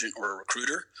drill sergeant or a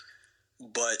recruiter.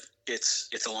 But it's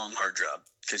a long, hard job,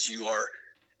 because you are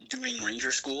doing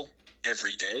Ranger school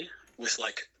every day with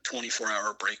like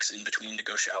 24-hour breaks in between to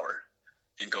go shower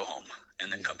and go home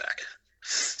and then come back.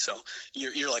 So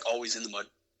you're like always in the mud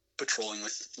patrolling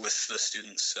with the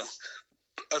students. So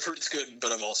I've heard it's good,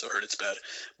 but I've also heard it's bad.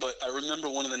 But I remember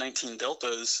one of the 19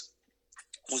 Deltas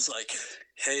was like,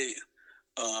 hey,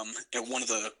 and one of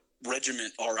the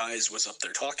regiment RIs was up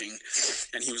there talking,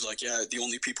 and he was like, yeah, the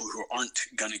only people who aren't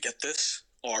going to get this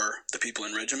are the people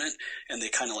in regiment. And they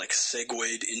kind of like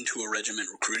segued into a regiment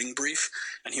recruiting brief.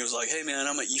 And he was like, hey man,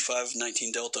 I'm an E5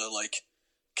 19 Delta, like,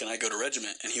 can I go to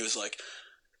regiment? And he was like,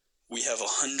 we have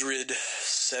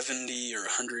 170 or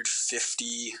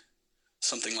 150,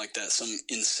 something like that, some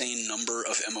insane number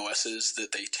of MOSs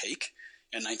that they take,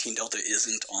 and 19 Delta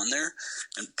isn't on there.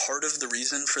 And part of the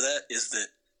reason for that is that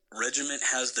regiment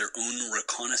has their own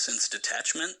reconnaissance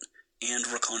detachment and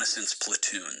reconnaissance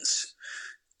platoons.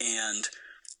 And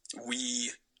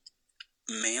we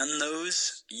man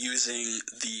those using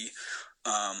the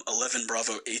 11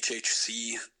 Bravo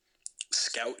HHC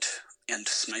Scout and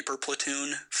Sniper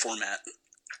platoon format.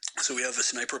 So we have a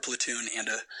Sniper platoon and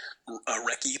a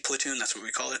Recce platoon, that's what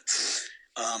we call it.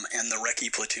 And the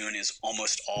Recce platoon is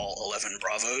almost all 11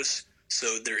 Bravos.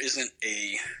 So there isn't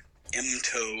a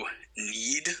MTO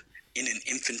need in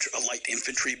a light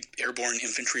infantry, airborne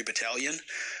infantry battalion.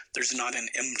 There's not an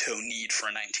MTO need for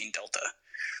a 19 Delta.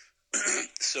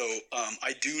 So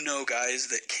I do know guys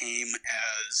that came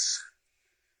as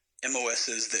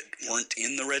MOSs that weren't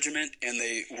in the regiment, and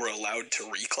they were allowed to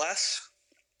reclass.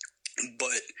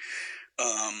 But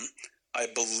I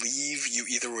believe you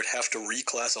either would have to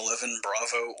reclass 11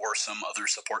 Bravo or some other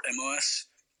support MOS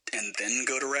and then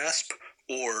go to RASP,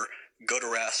 or go to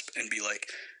RASP and be like,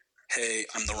 hey,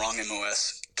 I'm the wrong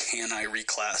MOS. Can I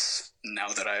reclass now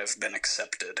that I have been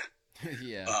accepted?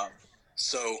 Yeah.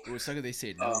 So What's like they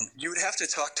say? No. you would have to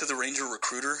talk to the Ranger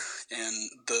recruiter, and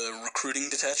the recruiting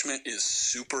detachment is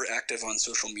super active on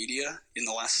social media. In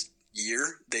the last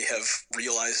year, they have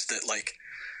realized that, like,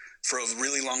 for a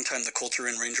really long time, the culture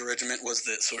in Ranger Regiment was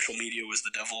that social media was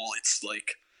the devil. It's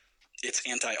like, it's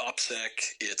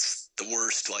anti-OPSEC. It's the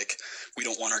worst. Like, we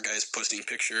don't want our guys posting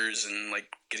pictures and, like,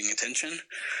 getting attention.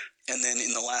 And then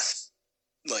in the last,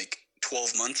 like,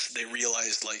 12 months, they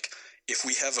realized, like, if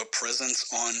we have a presence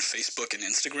on Facebook and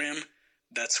Instagram,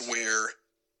 that's where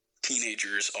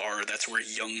teenagers are. That's where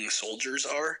young soldiers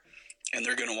are. And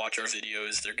they're going to watch our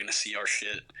videos. They're going to see our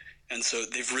shit. And so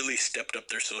they've really stepped up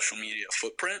their social media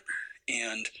footprint.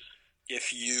 And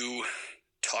if you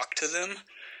talk to them,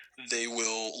 they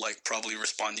will, like, probably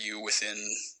respond to you within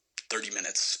 30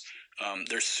 minutes.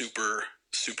 They're super,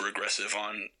 super aggressive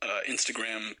on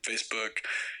Instagram, Facebook.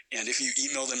 And if you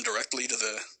email them directly to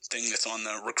the thing that's on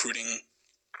the recruiting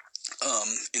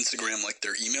Instagram, like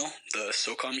their email, the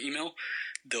SOCOM email,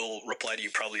 they'll reply to you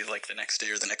probably like the next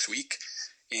day or the next week.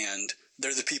 And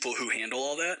they're the people who handle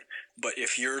all that. But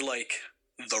if you're like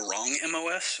the wrong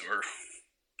MOS or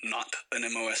not an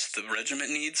MOS the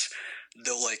regiment needs,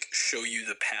 they'll like show you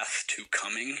the path to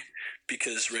coming,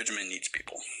 because regiment needs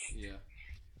people. Yeah.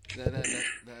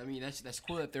 I mean, that's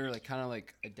cool that they're like kind of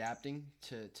like adapting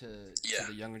to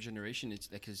the younger generation. It's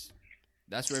because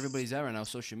that's where everybody's at right now.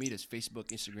 Social media, is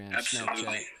Facebook, Instagram, Absolutely.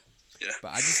 Snapchat. Yeah.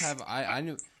 But I just have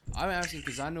I'm asking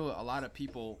because I know a lot of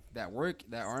people that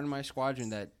are in my squadron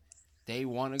that they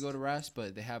want to go to RASP,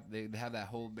 but they have that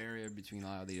whole barrier between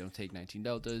they don't take 19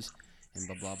 Deltas and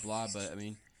blah blah blah. But I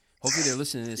mean, hopefully they're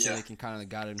listening to this and they can kind of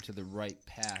guide them to the right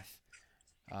path.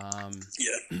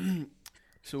 Yeah.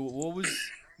 So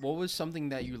what was something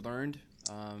that you learned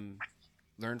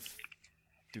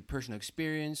through personal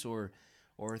experience or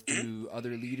through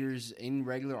other leaders in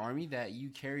regular Army that you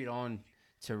carried on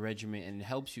to regiment and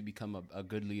helps you become a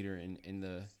good leader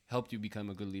helped you become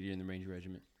a good leader in the Ranger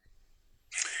Regiment?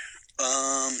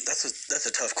 That's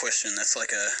a tough question. That's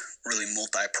like a really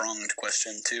multi-pronged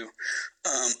question too.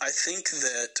 I think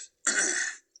that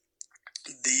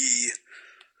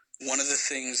one of the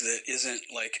things that isn't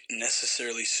like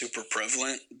necessarily super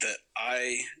prevalent that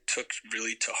I took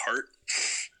really to heart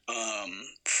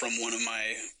from one of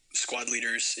my squad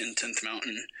leaders in 10th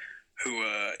Mountain who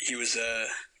he was a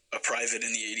private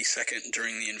in the 82nd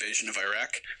during the invasion of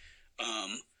Iraq,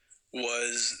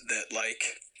 was that,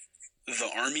 like, the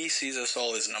Army sees us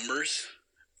all as numbers,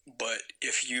 but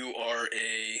if you are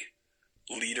a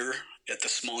leader at the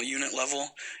small unit level,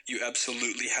 you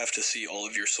absolutely have to see all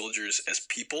of your soldiers as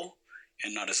people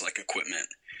and not as, like, equipment.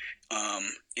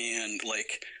 And,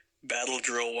 like, battle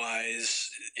drill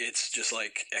wise, it's just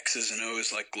like X's and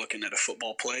O's, like looking at a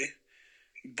football play.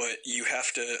 But you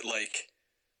have to, like,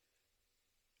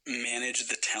 manage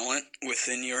the talent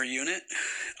within your unit,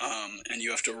 and you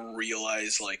have to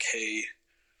realize, like, hey,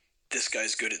 this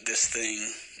guy's good at this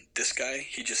thing. This guy,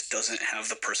 he just doesn't have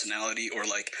the personality, or,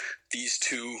 like, these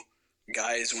two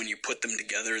guys, when you put them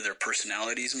together, their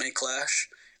personalities may clash.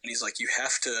 And he's like, you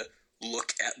have to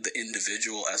look at the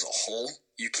individual as a whole.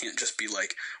 You can't just be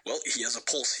like, well, he has a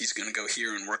pulse, he's going to go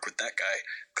here and work with that guy.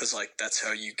 Because, like, that's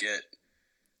how you get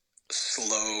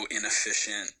slow,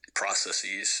 inefficient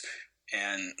processes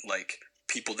and, like,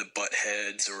 people that butt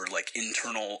heads, or, like,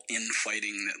 internal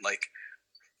infighting that, like,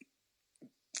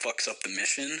 fucks up the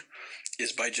mission,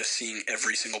 is by just seeing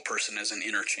every single person as an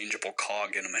interchangeable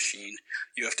cog in a machine.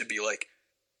 You have to be like,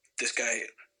 this guy,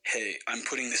 hey, I'm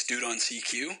putting this dude on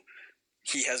CQ.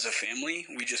 He has a family.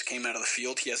 We just came out of the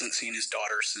field. He hasn't seen his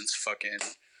daughter since fucking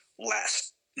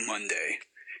last Monday.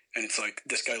 And it's like,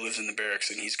 this guy lives in the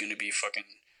barracks and he's going to be fucking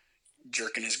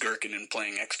jerking his gherkin and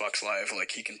playing Xbox Live.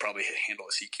 Like, he can probably handle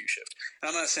a CQ shift. And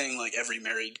I'm not saying, like, every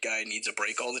married guy needs a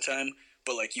break all the time,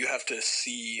 but, like, you have to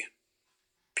see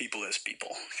people as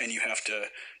people, and you have to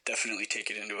definitely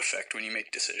take it into effect when you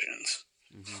make decisions.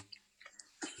 Mm-hmm.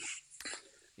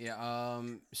 Yeah.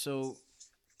 So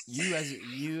you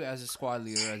as a squad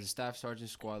leader, as a staff sergeant,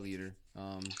 squad leader,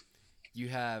 you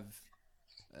have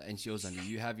NCOs under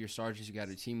you. You have your sergeants. You got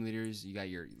your team leaders. You got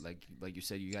your, like you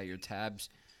said, you got your tabs.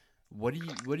 What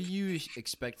do you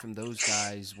expect from those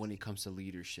guys when it comes to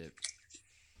leadership?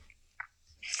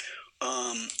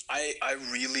 I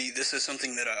really, this is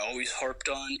something that I always harped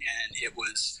on, and it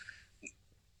was,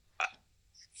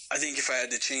 I think if I had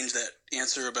to change that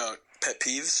answer about pet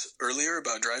peeves earlier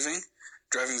about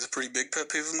driving's a pretty big pet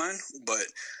peeve of mine, but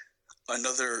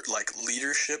another, like,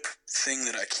 leadership thing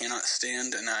that I cannot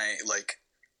stand, and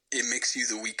it makes you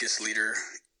the weakest leader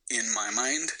in my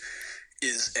mind,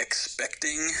 is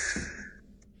expecting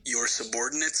your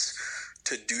subordinates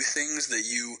to do things that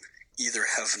you either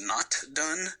have not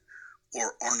done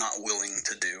or are not willing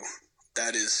to do.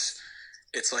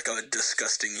 It's like a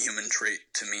disgusting human trait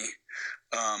to me.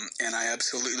 And I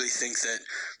absolutely think that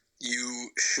you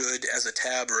should, as a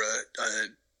tab or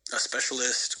a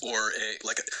specialist, or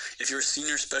if you're a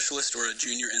senior specialist or a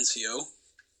junior NCO,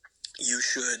 you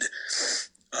should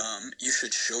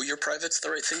show your privates the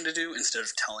right thing to do instead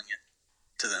of telling it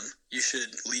to them. You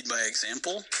should lead by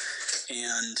example,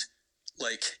 and,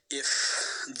 like,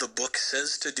 if the book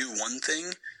says to do one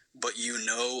thing, but you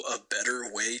know a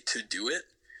better way to do it,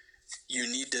 you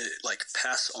need to, like,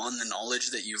 pass on the knowledge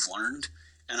that you've learned.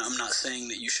 And I'm not saying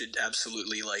that you should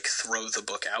absolutely, like, throw the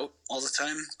book out all the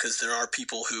time, because there are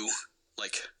people who,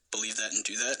 like, believe that and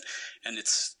do that, and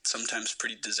it's sometimes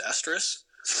pretty disastrous.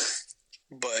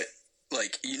 But,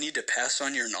 like, you need to pass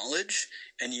on your knowledge,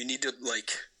 and you need to,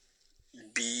 like,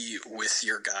 be with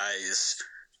your guys,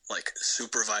 like,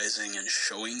 supervising and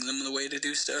showing them the way to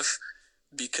do stuff.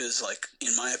 Because, like,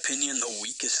 in my opinion, the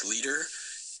weakest leader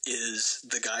is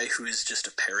the guy who is just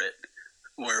a parrot,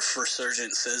 where first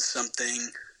sergeant says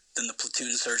something, then the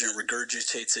platoon sergeant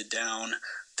regurgitates it down,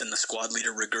 then the squad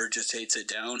leader regurgitates it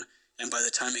down, and by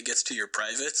the time it gets to your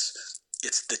privates,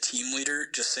 it's the team leader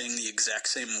just saying the exact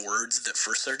same words that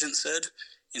first sergeant said,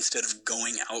 instead of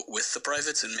going out with the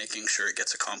privates and making sure it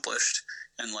gets accomplished,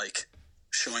 and, like,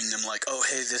 showing them, like, oh,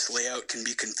 hey, this layout can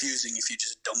be confusing if you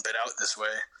just dump it out this way.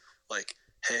 Like,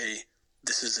 hey,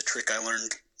 this is a trick I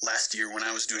learned last year when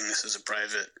I was doing this as a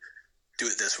private. Do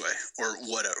it this way, or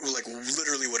whatever. Like,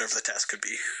 literally whatever the task could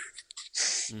be.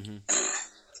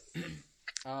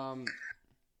 Mm-hmm.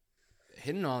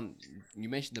 Hitting on, you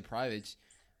mentioned the privates.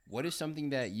 What is something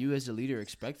that you as a leader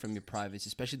expect from your privates,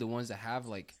 especially the ones that have,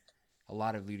 like, a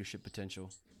lot of leadership potential?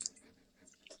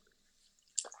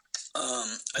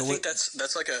 I think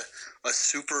that's like a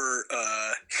super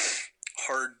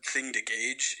hard thing to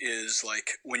gauge, is,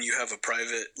 like, when you have a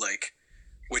private, like,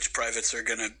 which privates are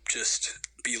gonna just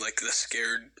be, like, the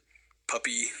scared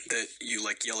puppy that you,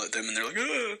 like, yell at them and they're like,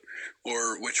 ah!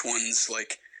 Or which ones,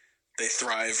 like, they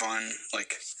thrive on,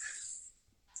 like,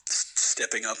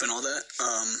 stepping up and all that.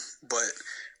 But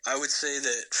I would say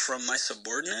that from my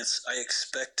subordinates, I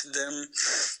expect them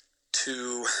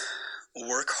to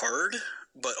work hard,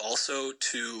 but also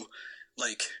to,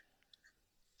 like,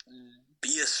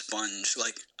 be a sponge.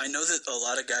 Like, I know that a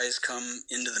lot of guys come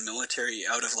into the military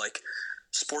out of, like,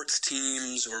 sports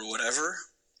teams or whatever,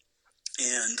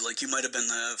 and, like, you might have been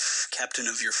the captain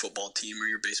of your football team or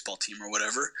your baseball team or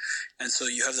whatever, and so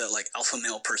you have that, like, alpha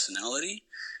male personality,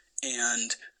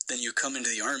 and then you come into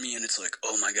the Army and it's like,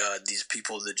 oh my god, these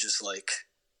people that just, like,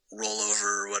 roll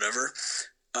over or whatever,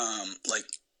 like,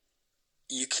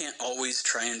 you can't always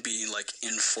try and be, like,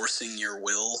 enforcing your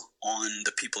will on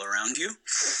the people around you,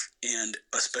 and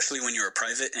especially when you're a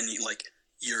private and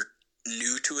you're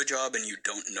new to a job and you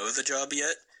don't know the job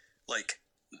yet, like,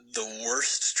 the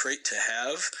worst trait to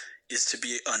have is to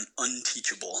be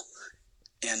unteachable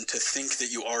and to think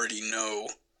that you already know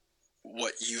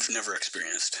what you've never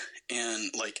experienced.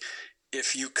 And, like,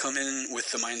 if you come in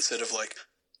with the mindset of, like,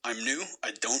 I'm new,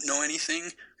 I don't know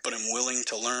anything, but I'm willing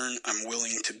to learn, I'm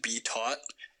willing to be taught,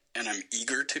 and I'm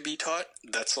eager to be taught,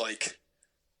 that's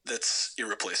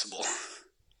irreplaceable.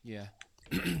 Yeah.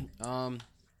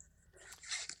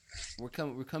 We're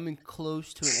coming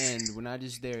close to an end. We're not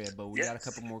just there yet, but we got a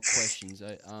couple more questions.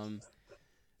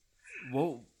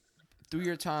 Well, through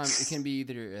your time, it can be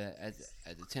either at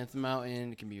the 10th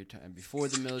Mountain, it can be your time before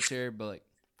the military, but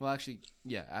after you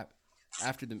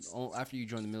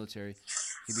join the military, it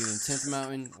could be in the 10th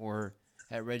Mountain or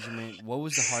at regiment. What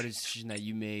was the hardest decision that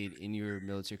you made in your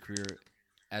military career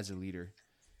as a leader?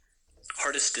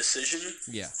 Hardest decision?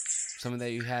 Yeah, something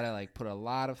that you had to, like, put a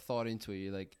lot of thought into it.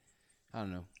 You're like, I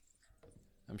don't know.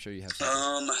 I'm sure you have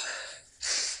something.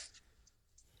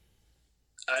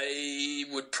 I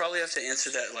would probably have to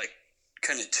answer that, like,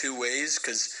 kind of two ways,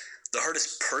 because the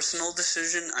hardest personal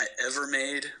decision I ever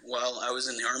made while I was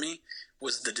in the Army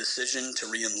was the decision to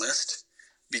re-enlist,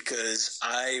 because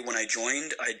when I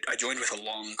joined, I joined with a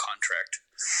long contract.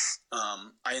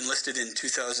 I enlisted in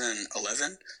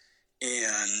 2011,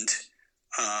 and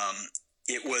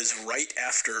it was right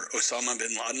after Osama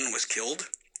bin Laden was killed.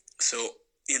 So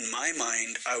in my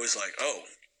mind, I was like, oh,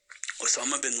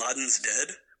 Osama bin Laden's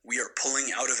dead. We are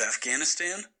pulling out of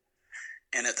Afghanistan.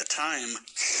 And at the time,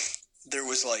 there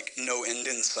was, like, no end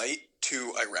in sight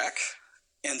to Iraq.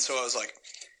 And so I was like,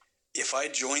 if I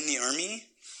join the Army,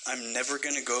 I'm never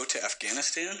going to go to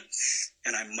Afghanistan.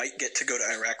 And I might get to go to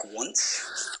Iraq once.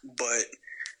 But,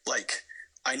 like,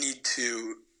 I need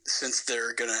to, since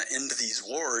they're going to end these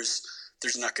wars,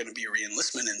 there's not going to be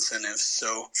re-enlistment incentives.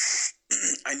 So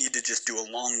I need to just do a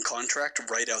long contract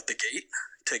right out the gate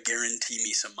to guarantee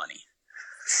me some money.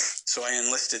 So I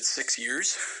enlisted 6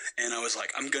 years, and I was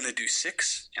like, I'm going to do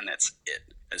 6, and that's it.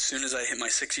 As soon as I hit my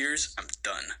 6 years, I'm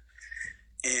done.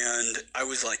 And I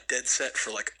was, like, dead set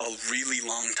for, like, a really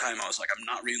long time. I was like, I'm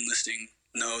not re-enlisting.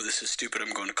 No, this is stupid.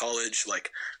 I'm going to college,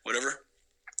 like, whatever.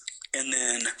 And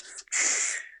then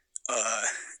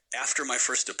after my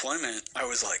first deployment, I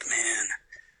was like, man,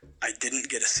 I didn't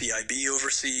get a CIB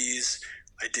overseas.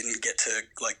 I didn't get to,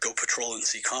 like, go patrol and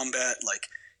see combat. Like,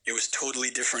 it was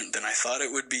totally different than I thought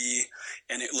it would be,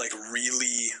 and it, like,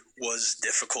 really was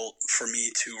difficult for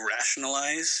me to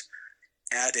rationalize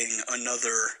adding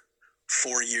another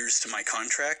 4 years to my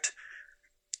contract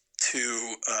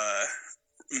to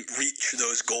reach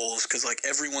those goals, because, like,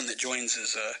 everyone that joins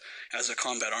as a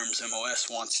combat arms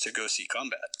MOS wants to go see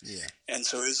combat. Yeah. And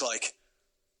so it was like,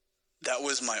 that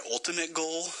was my ultimate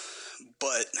goal,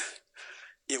 but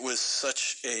it was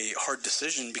such a hard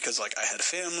decision because, like, I had a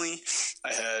family,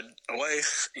 I had a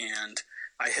wife, and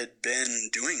I had been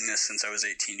doing this since I was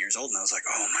 18 years old, and I was like,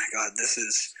 oh my God, this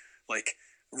is, like,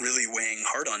 really weighing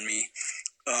hard on me.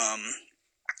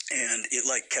 And it,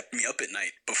 like, kept me up at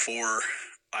night before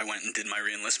I went and did my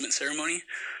re-enlistment ceremony.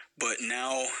 But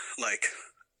now, like,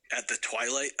 at the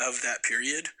twilight of that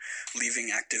period,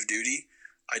 leaving active duty,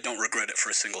 I don't regret it for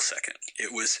a single second.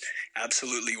 It was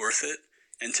absolutely worth it.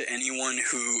 And to anyone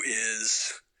who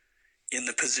is in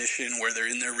the position where they're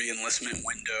in their re-enlistment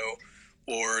window,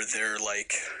 or they're,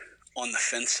 like, on the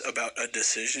fence about a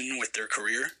decision with their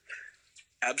career,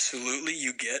 absolutely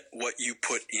you get what you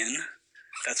put in.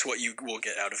 That's what you will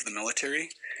get out of the military.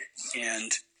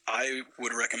 And I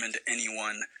would recommend to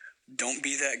anyone, don't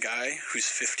be that guy who's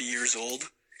 50 years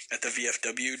old at the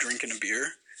VFW drinking a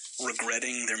beer,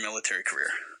 regretting their military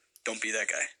career. Don't be that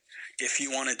guy. If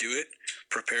you want to do it,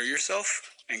 prepare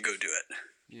yourself and go do it.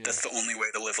 Yeah. That's the only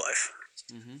way to live life.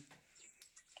 Mm-hmm.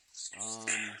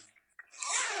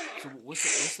 So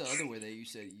what's the other way that you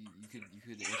said you could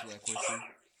answer that question?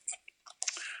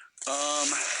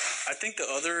 I think the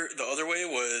other way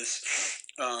was,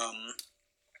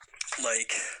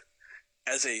 like,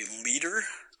 as a leader,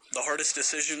 the hardest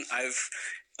decision I've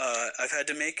had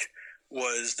to make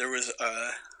was, there was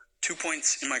 2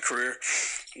 points in my career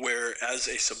where, as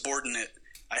a subordinate,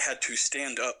 I had to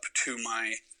stand up to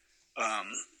my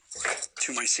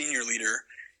to my senior leader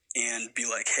and be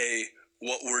like, hey,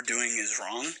 what we're doing is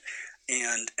wrong.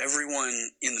 And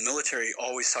everyone in the military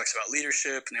always talks about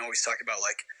leadership, and they always talk about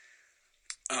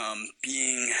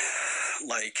being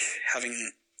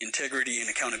having integrity and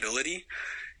accountability.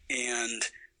 And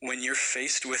when you're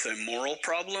faced with a moral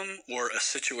problem or a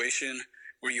situation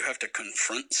where you have to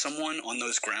confront someone on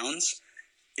those grounds,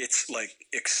 it's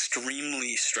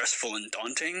extremely stressful and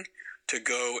daunting to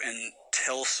go and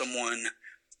tell someone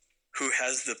who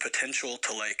has the potential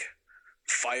to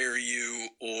fire you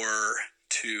or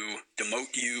to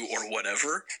demote you or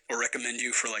whatever, or recommend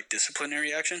you for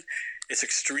disciplinary action. It's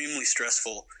extremely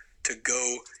stressful to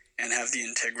go and have the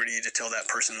integrity to tell that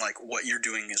person what you're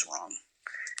doing is wrong.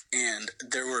 And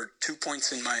there were 2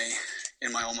 points in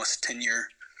my almost 10-year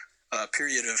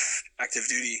period of active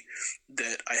duty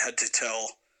that I had to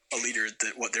tell a leader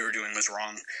that what they were doing was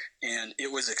wrong, and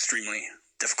it was extremely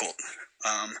difficult.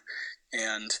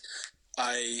 And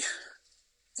I,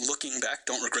 looking back,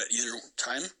 don't regret either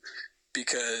time,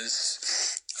 because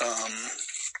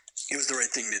it was the right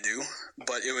thing to do.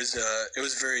 But it was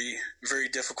very, very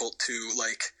difficult to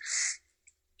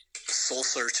soul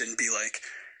search and be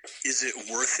is it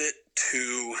worth it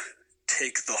to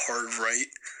take the hard right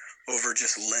over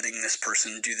just letting this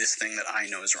person do this thing that I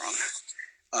know is wrong?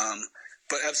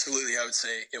 But absolutely, I would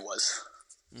say it was.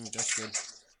 That's good.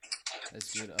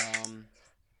 That's good.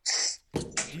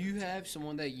 Do you have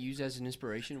someone that you use as an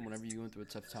inspiration whenever you're going through a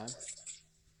tough time?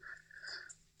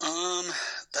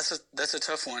 That's a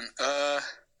tough one.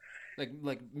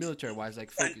 Like military wise,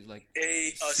 focus,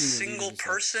 a single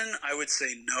person, I would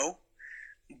say no.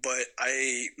 But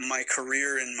my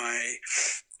career and my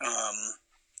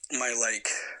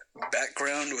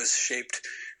background was shaped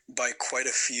by quite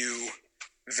a few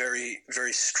very,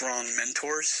 very strong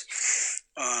mentors.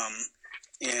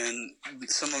 And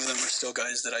some of them are still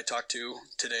guys that I talk to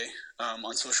today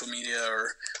on social media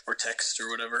or text or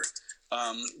whatever.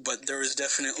 But there was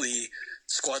definitely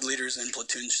squad leaders and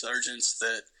platoon sergeants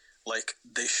that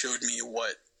they showed me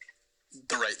what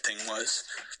the right thing was.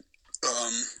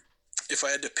 If I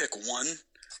had to pick one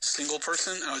single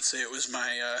person, I would say it was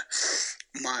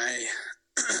my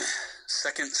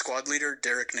second squad leader,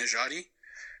 Derek Nejati.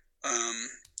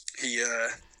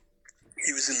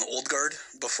 He was in the old guard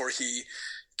before he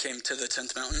came to the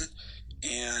 10th Mountain,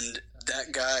 and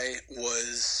that guy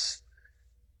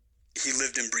he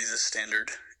lived and breathed this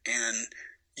standard. And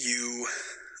you,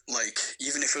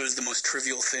 even if it was the most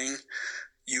trivial thing,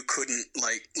 you couldn't,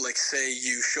 say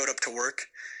you showed up to work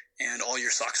and all your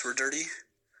socks were dirty,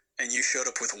 and you showed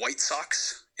up with white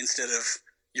socks instead of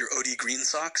your OD green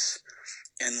socks,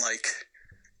 and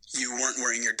you weren't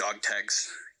wearing your dog tags,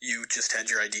 you just had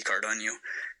your ID card on you,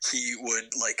 he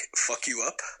would fuck you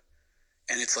up.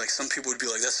 And it's some people would be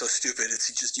that's so stupid,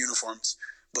 it's just uniforms.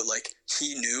 But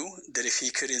he knew that if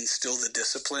he could instill the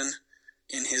discipline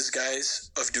in his guys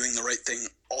of doing the right thing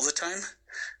all the time,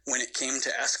 when it came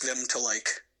to ask them to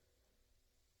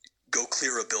go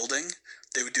clear a building,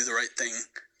 they would do the right thing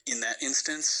in that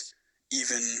instance,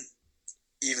 even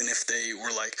if they were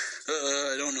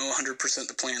I don't know 100%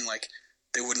 the plan,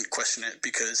 they wouldn't question it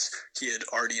because he had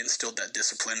already instilled that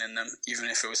discipline in them, even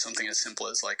if it was something as simple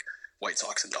as white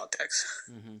socks and dog tags.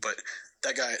 Mm-hmm. But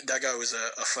that guy was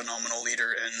a phenomenal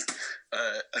leader and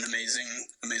an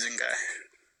amazing guy.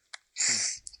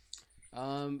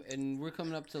 And we're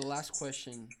coming up to the last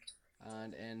question,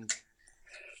 and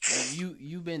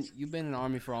you've been in the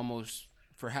Army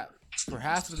for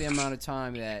half of the amount of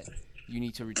time that you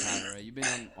need to retire, right? You've been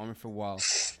in the Army for a while.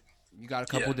 You got a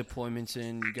couple deployments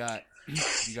in. You got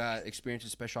experience in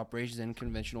special operations and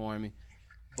conventional Army,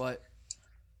 but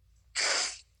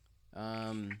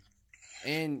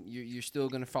and you're still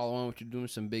gonna follow on what you're doing,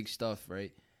 some big stuff,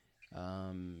 right?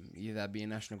 Either that being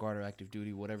National Guard or active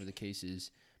duty, whatever the case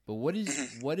is. But what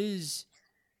is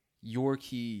your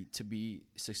key to be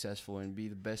successful and be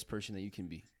the best person that you can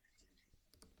be?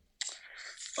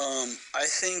 I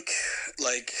think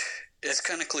it's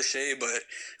kind of cliche, but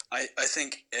I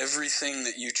think everything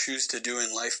that you choose to do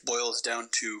in life boils down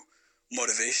to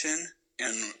motivation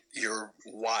and your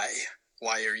why.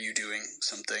 Why are you doing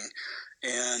something?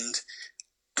 And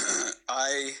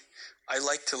I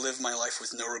like to live my life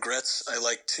with no regrets. I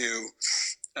like to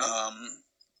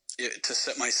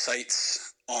set my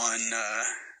sights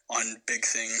on big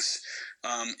things.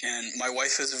 And my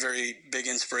wife is a very big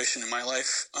inspiration in my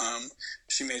life.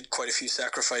 She made quite a few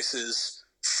sacrifices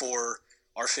for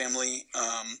our family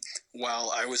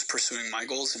while I was pursuing my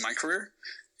goals in my career.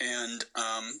 And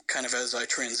kind of as I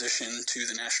transition to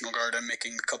the National Guard, I'm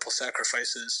making a couple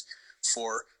sacrifices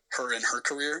for her and her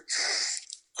career.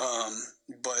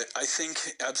 But I think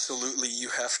absolutely you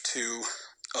have to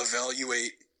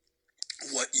evaluate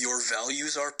what your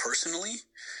values are personally,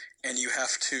 and you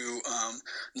have to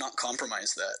not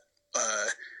compromise that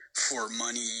for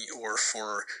money or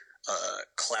for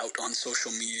clout on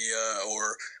social media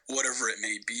or whatever it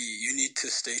may be. You need to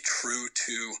stay true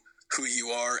to who you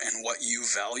are and what you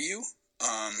value,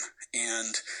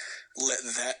 and let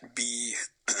that be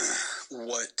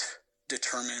what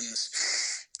determines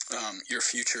your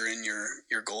future and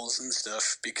your goals and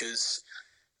stuff, because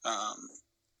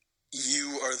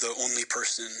you are the only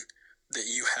person that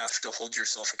you have to hold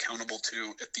yourself accountable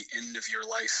to at the end of your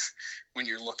life when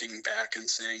you're looking back and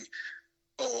saying,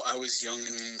 oh, I was young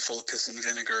and full of piss and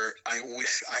vinegar. I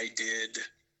wish I did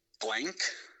blank.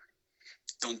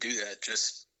 Don't do that.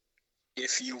 Just,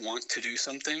 if you want to do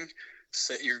something,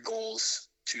 set your goals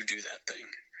to do that thing.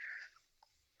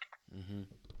 Mm-hmm.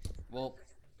 Well,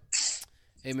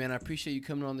 hey, man, I appreciate you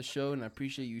coming on the show, and I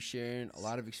appreciate you sharing a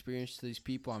lot of experience to these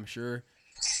people. I'm sure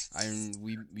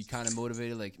we kind of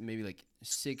motivated maybe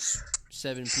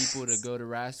 6-7 people to go to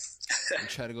RASP and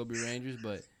try to go be Rangers,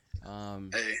 but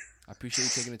Hey, I appreciate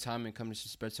you taking the time and coming to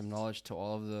spread some knowledge to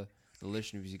all of the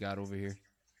listeners you got over here.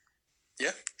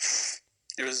 yeah,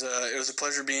 it was a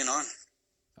pleasure being on.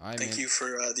 All right, Thank man. you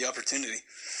for the opportunity.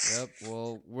 Yep.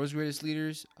 Well, World's Greatest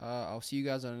Leaders. I'll see you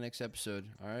guys on the next episode.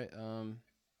 All right.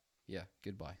 Yeah.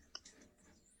 Goodbye.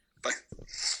 Bye.